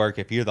paperwork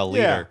if you're the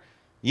leader. Yeah.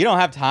 You don't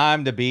have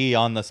time to be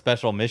on the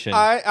special mission.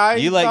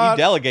 You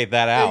delegate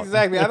that out.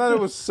 Exactly. I thought it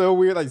was so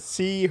weird. Like,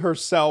 she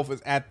herself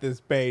is at this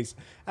base,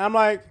 and I'm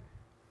like,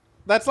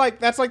 that's like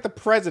the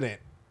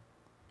president.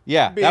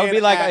 Yeah, that would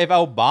be like if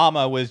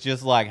Obama was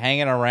just like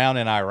hanging around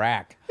in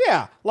Iraq.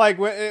 Yeah, like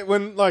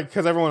when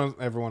because everyone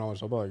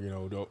always talk about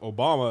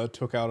Obama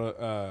took out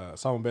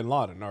Osama bin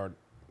Laden or.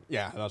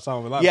 Yeah,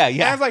 Osama bin Laden. Yeah.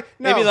 And I was like,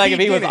 no, maybe like if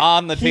he was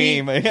on the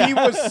team. He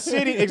was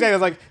sitting exactly. I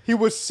was like, he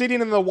was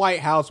sitting in the White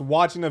House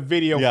watching a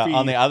video feed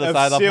on the other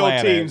side of the SEAL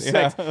planet. Team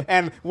 6.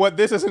 And what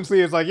this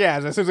essentially is like,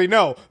 is essentially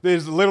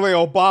there's literally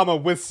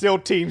Obama with SEAL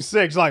Team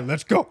 6. Like,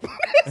 let's go.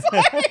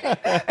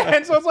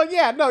 And so it's like,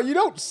 you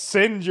don't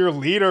send your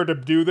leader to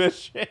do this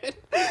shit.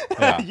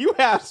 Yeah. You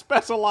have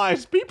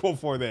specialized people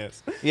for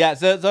this. Yeah.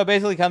 So it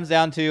basically comes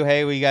down to,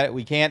 hey,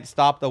 we can't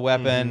stop the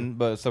weapon,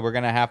 but so we're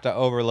gonna have to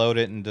overload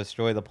it and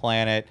destroy the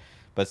planet.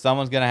 But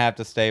someone's going to have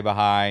to stay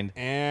behind.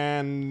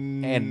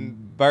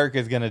 And Burke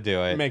is going to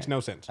do it. Makes no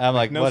sense. I'm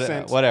like,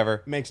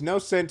 whatever. Makes no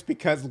sense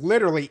because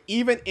literally,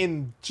 even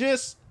in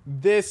just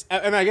this,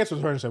 and I guess I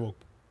was trying to say, well,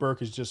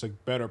 Burke is just a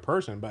better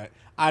person, but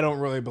I don't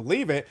really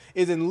believe it,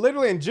 is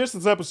in just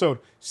this episode,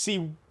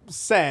 she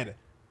said,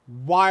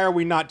 why are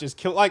we not just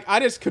killing? Like,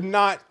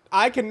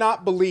 I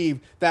cannot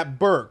believe that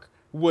Burke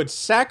would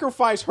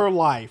sacrifice her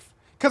life.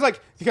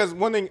 Because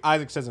one thing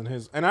Isaac says in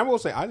his, and I will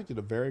say, Isaac did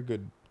a very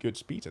good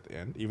speech at the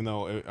end, even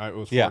though it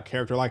was for a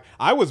character. Like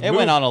it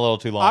went on a little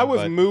too long. I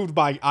was moved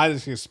by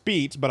Isaac's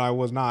speech, but I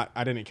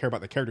didn't care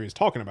about the character he's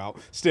talking about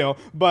still.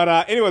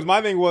 But anyways,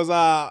 my thing was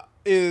like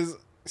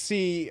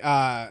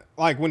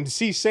when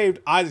she saved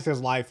Isaac's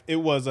life,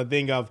 it was a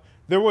thing of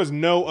there was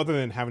no, other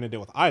than having to deal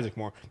with Isaac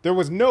more, there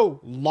was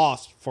no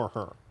loss for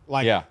her.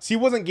 Like, she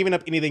wasn't giving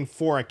up anything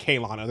for a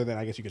Kaylon, other than,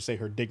 I guess you could say,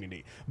 her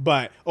dignity.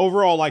 But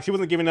overall, like, she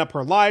wasn't giving up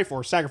her life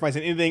or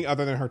sacrificing anything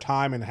other than her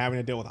time and having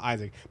to deal with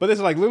Isaac. But this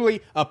is, like,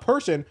 literally a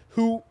person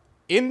who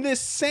in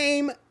this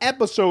same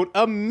episode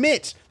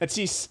admits that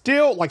she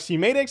still, like, she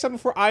made an exception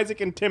for Isaac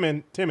and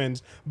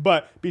Timmons,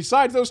 but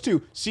besides those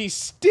two, she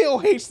still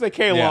hates the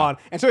Kalon.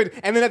 Yeah.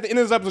 And then at the end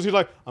of this episode, she's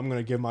like, I'm going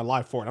to give my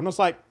life for it. I'm just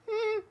like,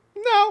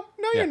 no,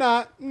 you're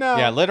not. No.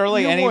 Yeah,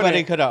 literally you anybody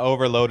wouldn't. could have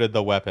overloaded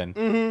the weapon.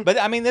 Mm-hmm. But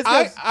I mean, this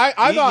goes,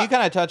 I thought, you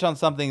kind of touch on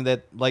something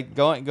that, like,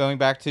 going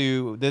back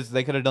to this,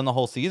 they could have done the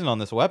whole season on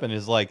this weapon,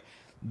 is like,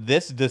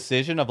 this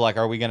decision of, like,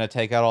 are we going to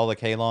take out all the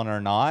Kalon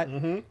or not,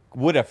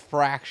 would have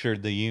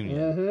fractured the Union.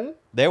 Mm-hmm.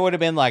 There would have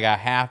been like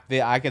a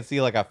I could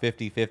see like a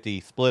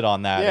 50-50 split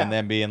on that, and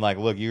then being like,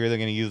 look, you're either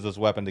going to use this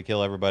weapon to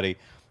kill everybody,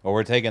 or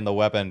we're taking the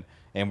weapon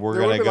and we're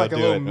going to go like do a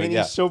little it.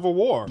 mini Civil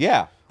War.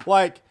 Yeah.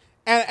 Like,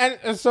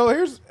 and so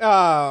here's,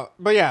 but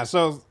yeah,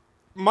 so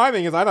my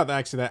thing is, I thought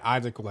actually that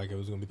Isaac, like, it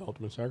was going to be the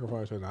ultimate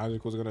sacrifice, and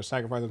Isaac was going to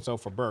sacrifice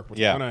himself for Burke, which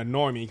is going to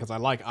annoy me because I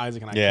like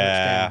Isaac and I can't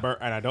stand Burke,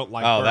 and I don't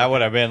like Burke. Oh, that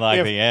would have been like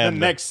if the end. the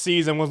next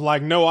season was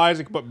like, no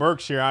Isaac but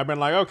Berkshire, I've been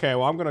like, okay,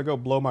 well, I'm going to go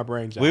blow my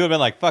brains out. We would have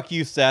been like, fuck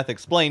you, Seth,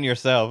 explain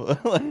yourself.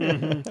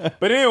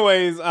 But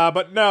anyways,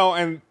 but no,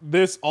 and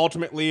this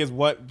ultimately is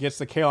what gets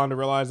the Kalon to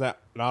realize that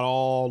not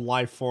all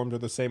life forms are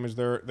the same as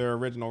their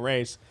original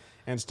race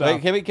and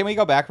stuff. Wait, can we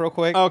go back real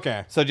quick?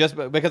 Okay. So just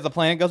because the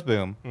planet goes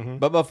boom,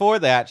 but before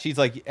that, she's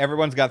like,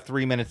 everyone's got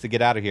 3 minutes to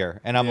get out of here,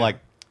 and I'm like,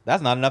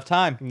 that's not enough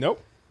time. Nope.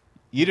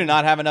 You do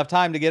not have enough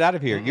time to get out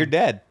of here. You're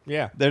dead.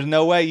 Yeah. There's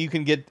no way you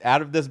can get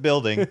out of this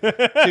building to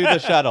the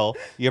shuttle.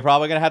 You're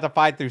probably gonna have to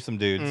fight through some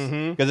dudes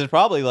because there's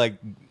probably like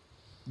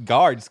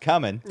guards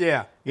coming.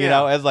 Yeah. You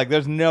know, it's like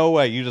there's no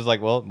way. You just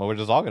like, well, we're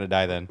just all gonna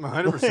die then.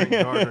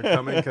 100% guards are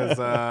coming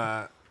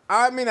because,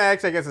 I mean,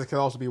 actually, I guess this could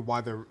also be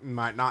why they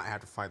might not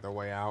have to fight their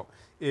way out.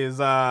 Is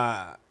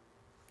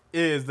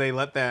they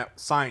let that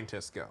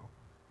scientist go?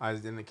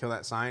 Didn't they kill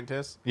that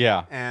scientist?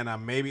 Yeah. And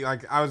maybe,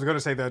 like, I was going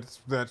to say that's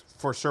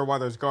for sure why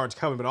there's guards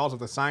coming, but also if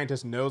the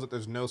scientist knows that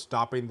there's no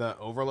stopping the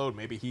overload,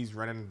 maybe he's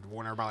running and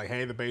warning everybody,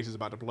 hey, the base is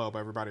about to blow up,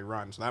 everybody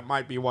run. So that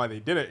might be why they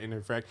did it, in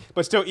effect.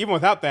 But still, even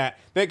without that,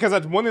 because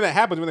that's one thing that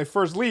happens when they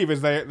first leave is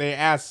they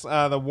ask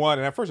the one,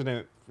 and at first it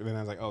didn't. And then I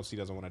was like, oh, she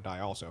doesn't want to die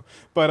also.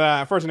 But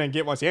at first I didn't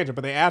get what's the answer.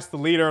 But they asked the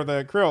leader of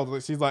the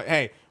Krill. She's like,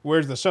 hey,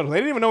 where's the shuttle? They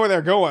didn't even know where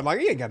they're going.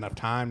 Like, you ain't got enough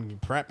time to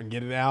prep and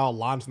get it out,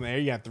 launch in the air.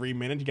 You got 3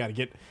 minutes. You got to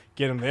get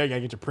them there. You got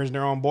to get your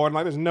prisoner on board.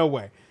 Like, there's no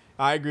way.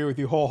 I agree with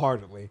you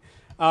wholeheartedly.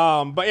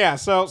 But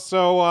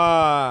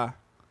yeah,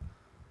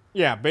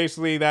 yeah,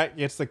 basically that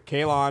gets the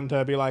Kalon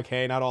to be like,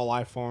 hey, not all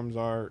life forms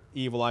are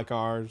evil like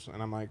ours.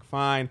 And I'm like,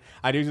 fine.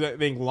 I do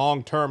think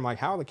long term, like,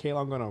 how are the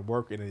Kalon going to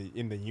work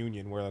in the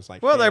Union where it's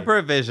like, well, hey, they're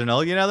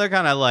provisional. You know, they're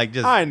kind of like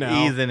just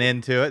easing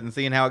into it and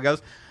seeing how it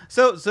goes.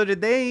 So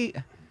did they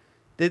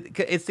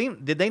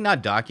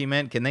not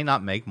document? Can they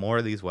not make more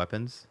of these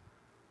weapons?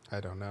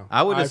 I don't know.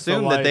 I would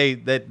assume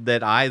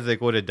that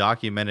Isaac would have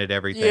documented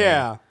everything.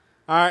 Yeah.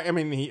 I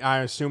mean, I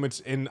assume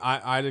it's in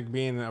Isaac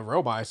being a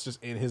robot. It's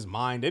just in his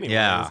mind, anyways.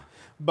 Yeah.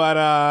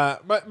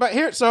 But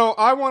here, so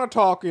I want to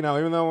talk. You know,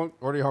 even though I'm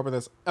already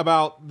harping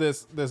about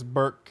this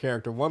Burke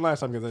character one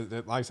last time because,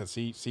 like I said,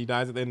 she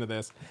dies at the end of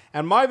this.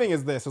 And my thing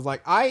is this: is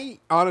like I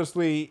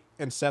honestly,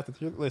 and Seth,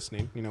 if you're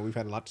listening, you know we've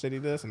had a lot to say to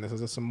this, and this is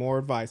just some more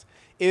advice.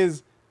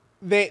 Is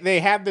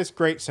they have this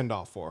great send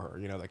off for her.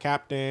 You know, the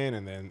captain,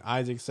 and then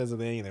Isaac says a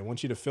thing, and they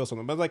want you to feel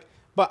something. But like.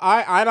 But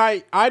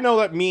I know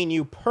that me and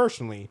you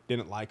personally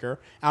didn't like her.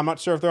 I'm not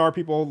sure if there are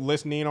people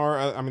listening or,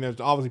 I mean,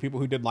 there's obviously people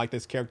who did like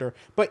this character.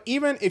 But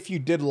even if you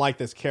did like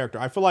this character,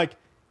 I feel like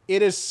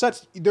it is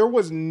there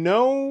was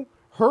no,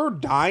 her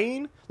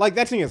dying. Like,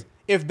 that thing is,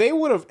 if they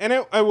would have, and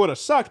it would have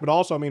sucked, but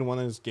also, I mean, one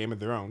is Game of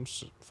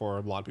Thrones for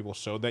a lot of people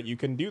showed that you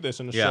can do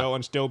this in a show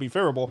and still be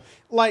favorable.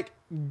 Like,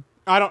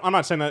 I'm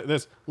not saying that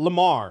this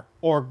Lamar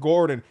or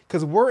Gordon,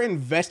 because we're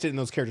invested in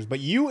those characters. But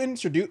you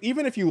introduce,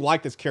 even if you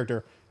like this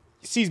character,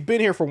 she's been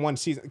here for one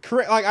season.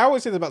 Like I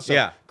always say this about stuff.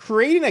 Yeah.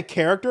 Creating a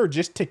character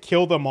just to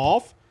kill them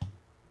off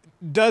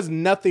does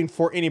nothing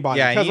for anybody.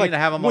 Yeah, you like, need to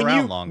have them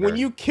around longer. When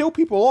you kill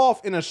people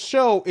off in a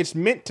show, it's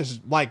meant to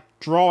like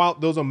draw out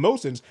those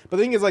emotions. But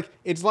the thing is, like,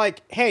 it's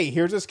like, hey,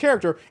 here's this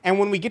character, and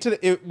when we get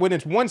to when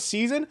it's one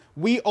season,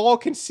 we all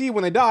can see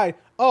when they die.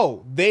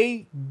 Oh,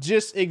 they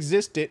just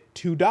existed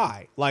to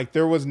die. Like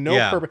there was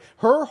no purpose.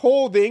 Her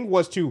whole thing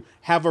was to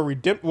have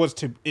was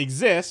to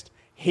exist.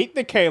 Hate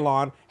the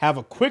Kalon, have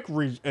a quick,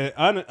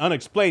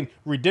 unexplained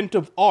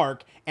redemptive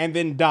arc, and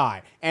then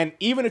die. And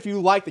even if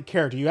you like the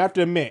character, you have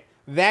to admit,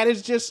 that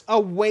is just a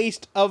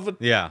waste of a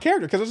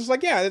character. Because it's just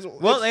like,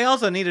 they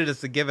also needed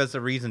us to give us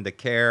a reason to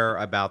care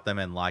about them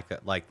and like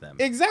them.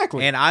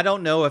 Exactly. And I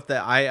don't know if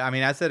I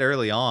mean, I said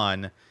early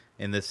on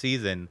in this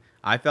season,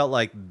 I felt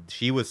like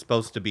she was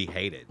supposed to be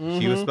hated.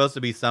 She was supposed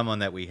to be someone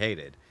that we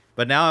hated.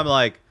 But now I'm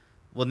like,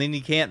 well, then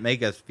you can't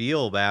make us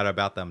feel bad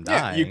about them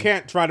dying. Yeah, you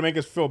can't try to make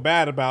us feel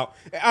bad about.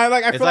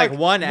 I feel like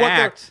one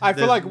act. I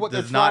feel like what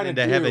they're trying to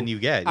do. Heaven you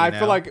get. I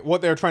feel like what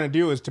they're trying to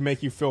do is to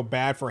make you feel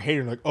bad for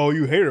hating. Like, oh,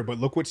 you hate her, but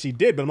look what she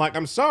did. But I'm like,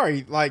 I'm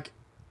sorry. Like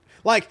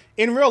Like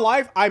in real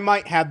life, I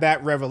might have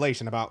that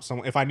revelation about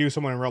someone. If I knew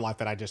someone in real life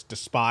that I just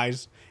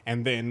despise,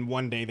 and then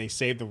one day they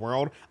save the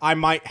world, I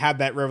might have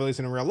that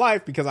revelation in real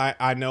life because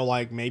I know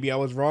like maybe I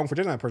was wrong for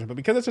judging that person. But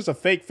because it's just a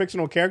fake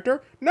fictional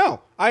character,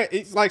 no,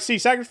 it's like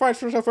sacrifice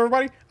for stuff for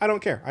everybody. I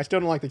don't care. I still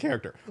don't like the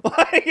character.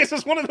 Like it's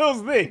just one of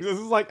those things. This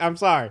is like I'm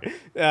sorry,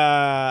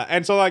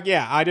 and so like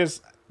yeah, I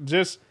just.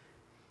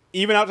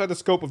 Even outside the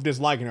scope of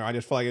disliking her, I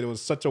just felt like it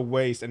was such a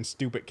waste and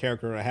stupid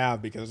character to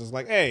have because it's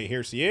like, hey,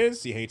 here she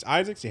is. She hates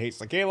Isaac. She hates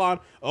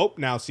Kalon. Oh,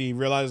 now she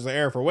realizes the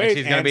error for Wade. And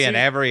she's going to be in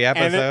every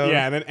episode.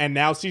 And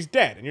now she's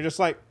dead. And you're just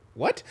like,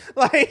 what?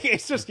 Like,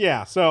 it's just,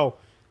 yeah. So,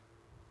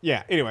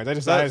 yeah. Anyways, I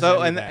just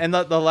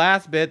the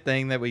last bit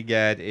thing that we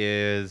get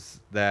is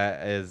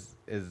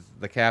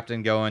the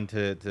captain going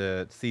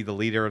to see the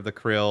leader of the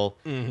Krill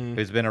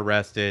who's been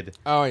arrested.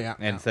 Oh yeah.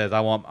 And says,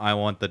 I want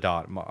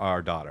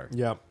our daughter.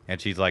 Yep.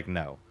 And she's like,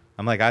 no.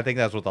 I'm like, I think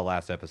that's what the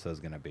last episode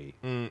is going to be.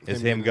 Is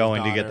him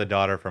going to get the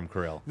daughter from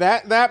Krill.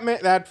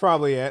 That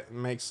probably it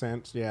makes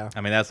sense. Yeah.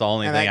 I mean, that's the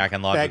only thing I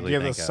can logically think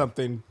of. That gives us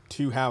something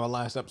to have a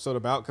last episode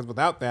about. Because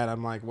without that,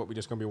 I'm like, what we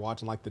just going to be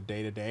watching like the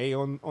day to day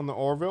on the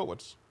Orville,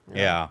 which.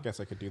 I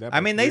guess I could do that. I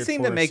mean, they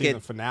seem to make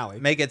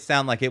it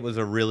sound like it was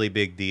a really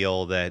big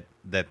deal that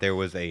there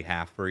was a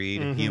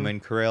half-breed human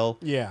Krill.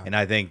 Yeah. And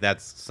I think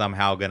that's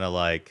somehow going to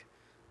like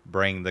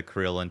bring the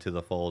Krill into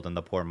the fold, and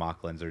the poor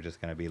Mocklins are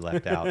just going to be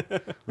left out,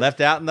 left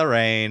out in the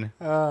rain.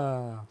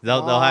 They'll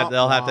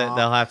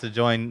have to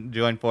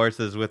join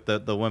forces with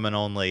the women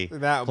only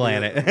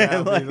planet.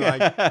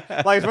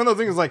 Like it's one of those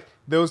things like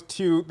those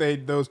two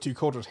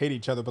cultures hate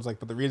each other, but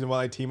the reason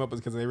why they team up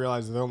is because they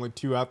realize there's only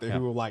two out there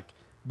who will like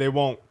they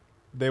won't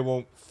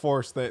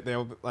force that.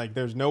 They'll like.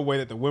 There's no way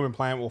that the women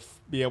planet will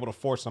be able to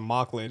force a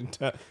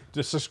Mocklin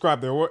to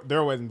subscribe their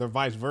ways, and their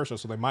vice versa.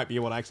 So they might be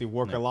able to actually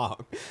work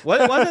along.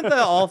 Wasn't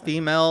the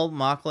all-female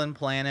Mocklin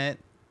planet?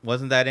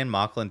 Wasn't that in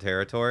Mocklin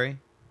territory?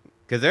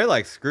 Because they're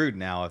like screwed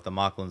now if the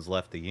Mocklins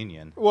left the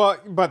Union. Well,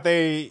 but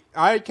I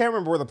can't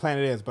remember where the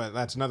planet is, but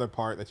that's another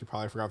part that you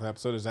probably forgot from the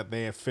episode is that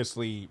they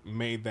officially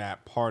made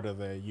that part of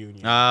the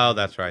Union. Oh,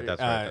 that's right.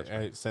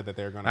 It said that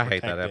they're going to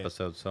protect it. I hate that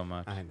episode so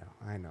much. I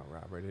know,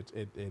 Robert.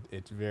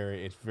 It's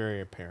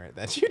very apparent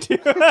that you do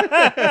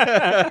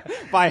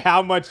by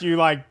how much you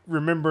like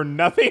remember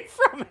nothing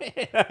from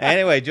it.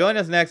 Anyway, join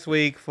us next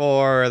week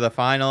for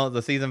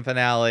the season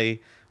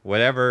finale.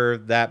 Whatever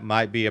that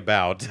might be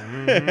about.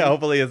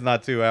 Hopefully it's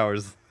not 2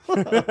 hours.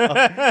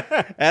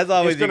 As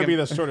always, it's going to be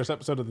the shortest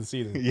episode of the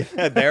season.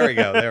 Yeah, there we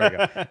go.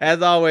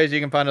 As always, you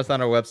can find us on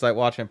our website,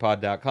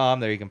 watchingpod.com.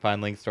 There you can find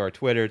links to our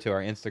Twitter, to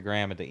our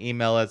Instagram, and to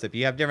email us. If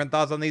you have different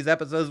thoughts on these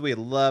episodes, we'd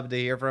love to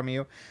hear from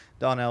you.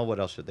 Donnell, what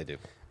else should they do?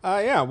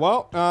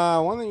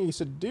 One thing you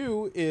should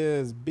do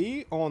is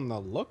be on the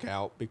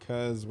lookout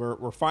because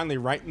we're finally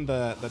writing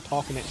the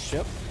Talking It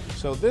ship.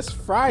 So this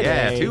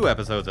Friday, 2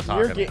 episodes of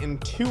Talking It. You're getting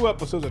 2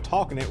 episodes of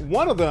Talking It.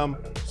 One of them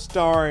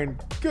starring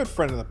good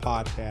friend of the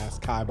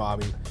podcast, Kai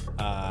Bobby.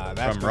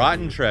 From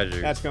Rotten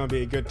Treasure. That's going to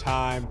be a good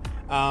time.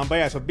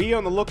 So be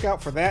on the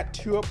lookout for that.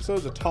 2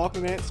 episodes of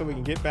Talking It so we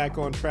can get back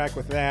on track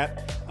with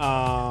that.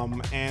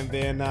 And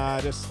then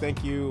just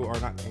thank you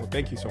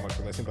so much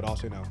for listening, but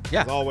also,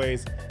 as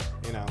always,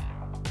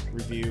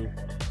 review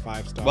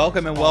 5 stars.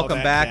 Welcome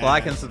back. Jazz.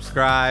 Like and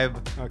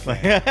subscribe.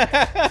 Okay.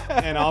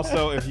 And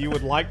also, if you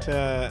would like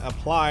to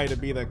apply to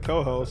be the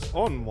co-host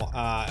on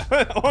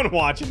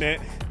Watching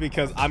It,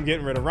 because I'm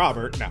getting rid of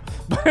Robert. No.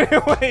 But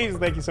anyways,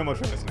 thank you so much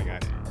for listening,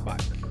 guys. Bye.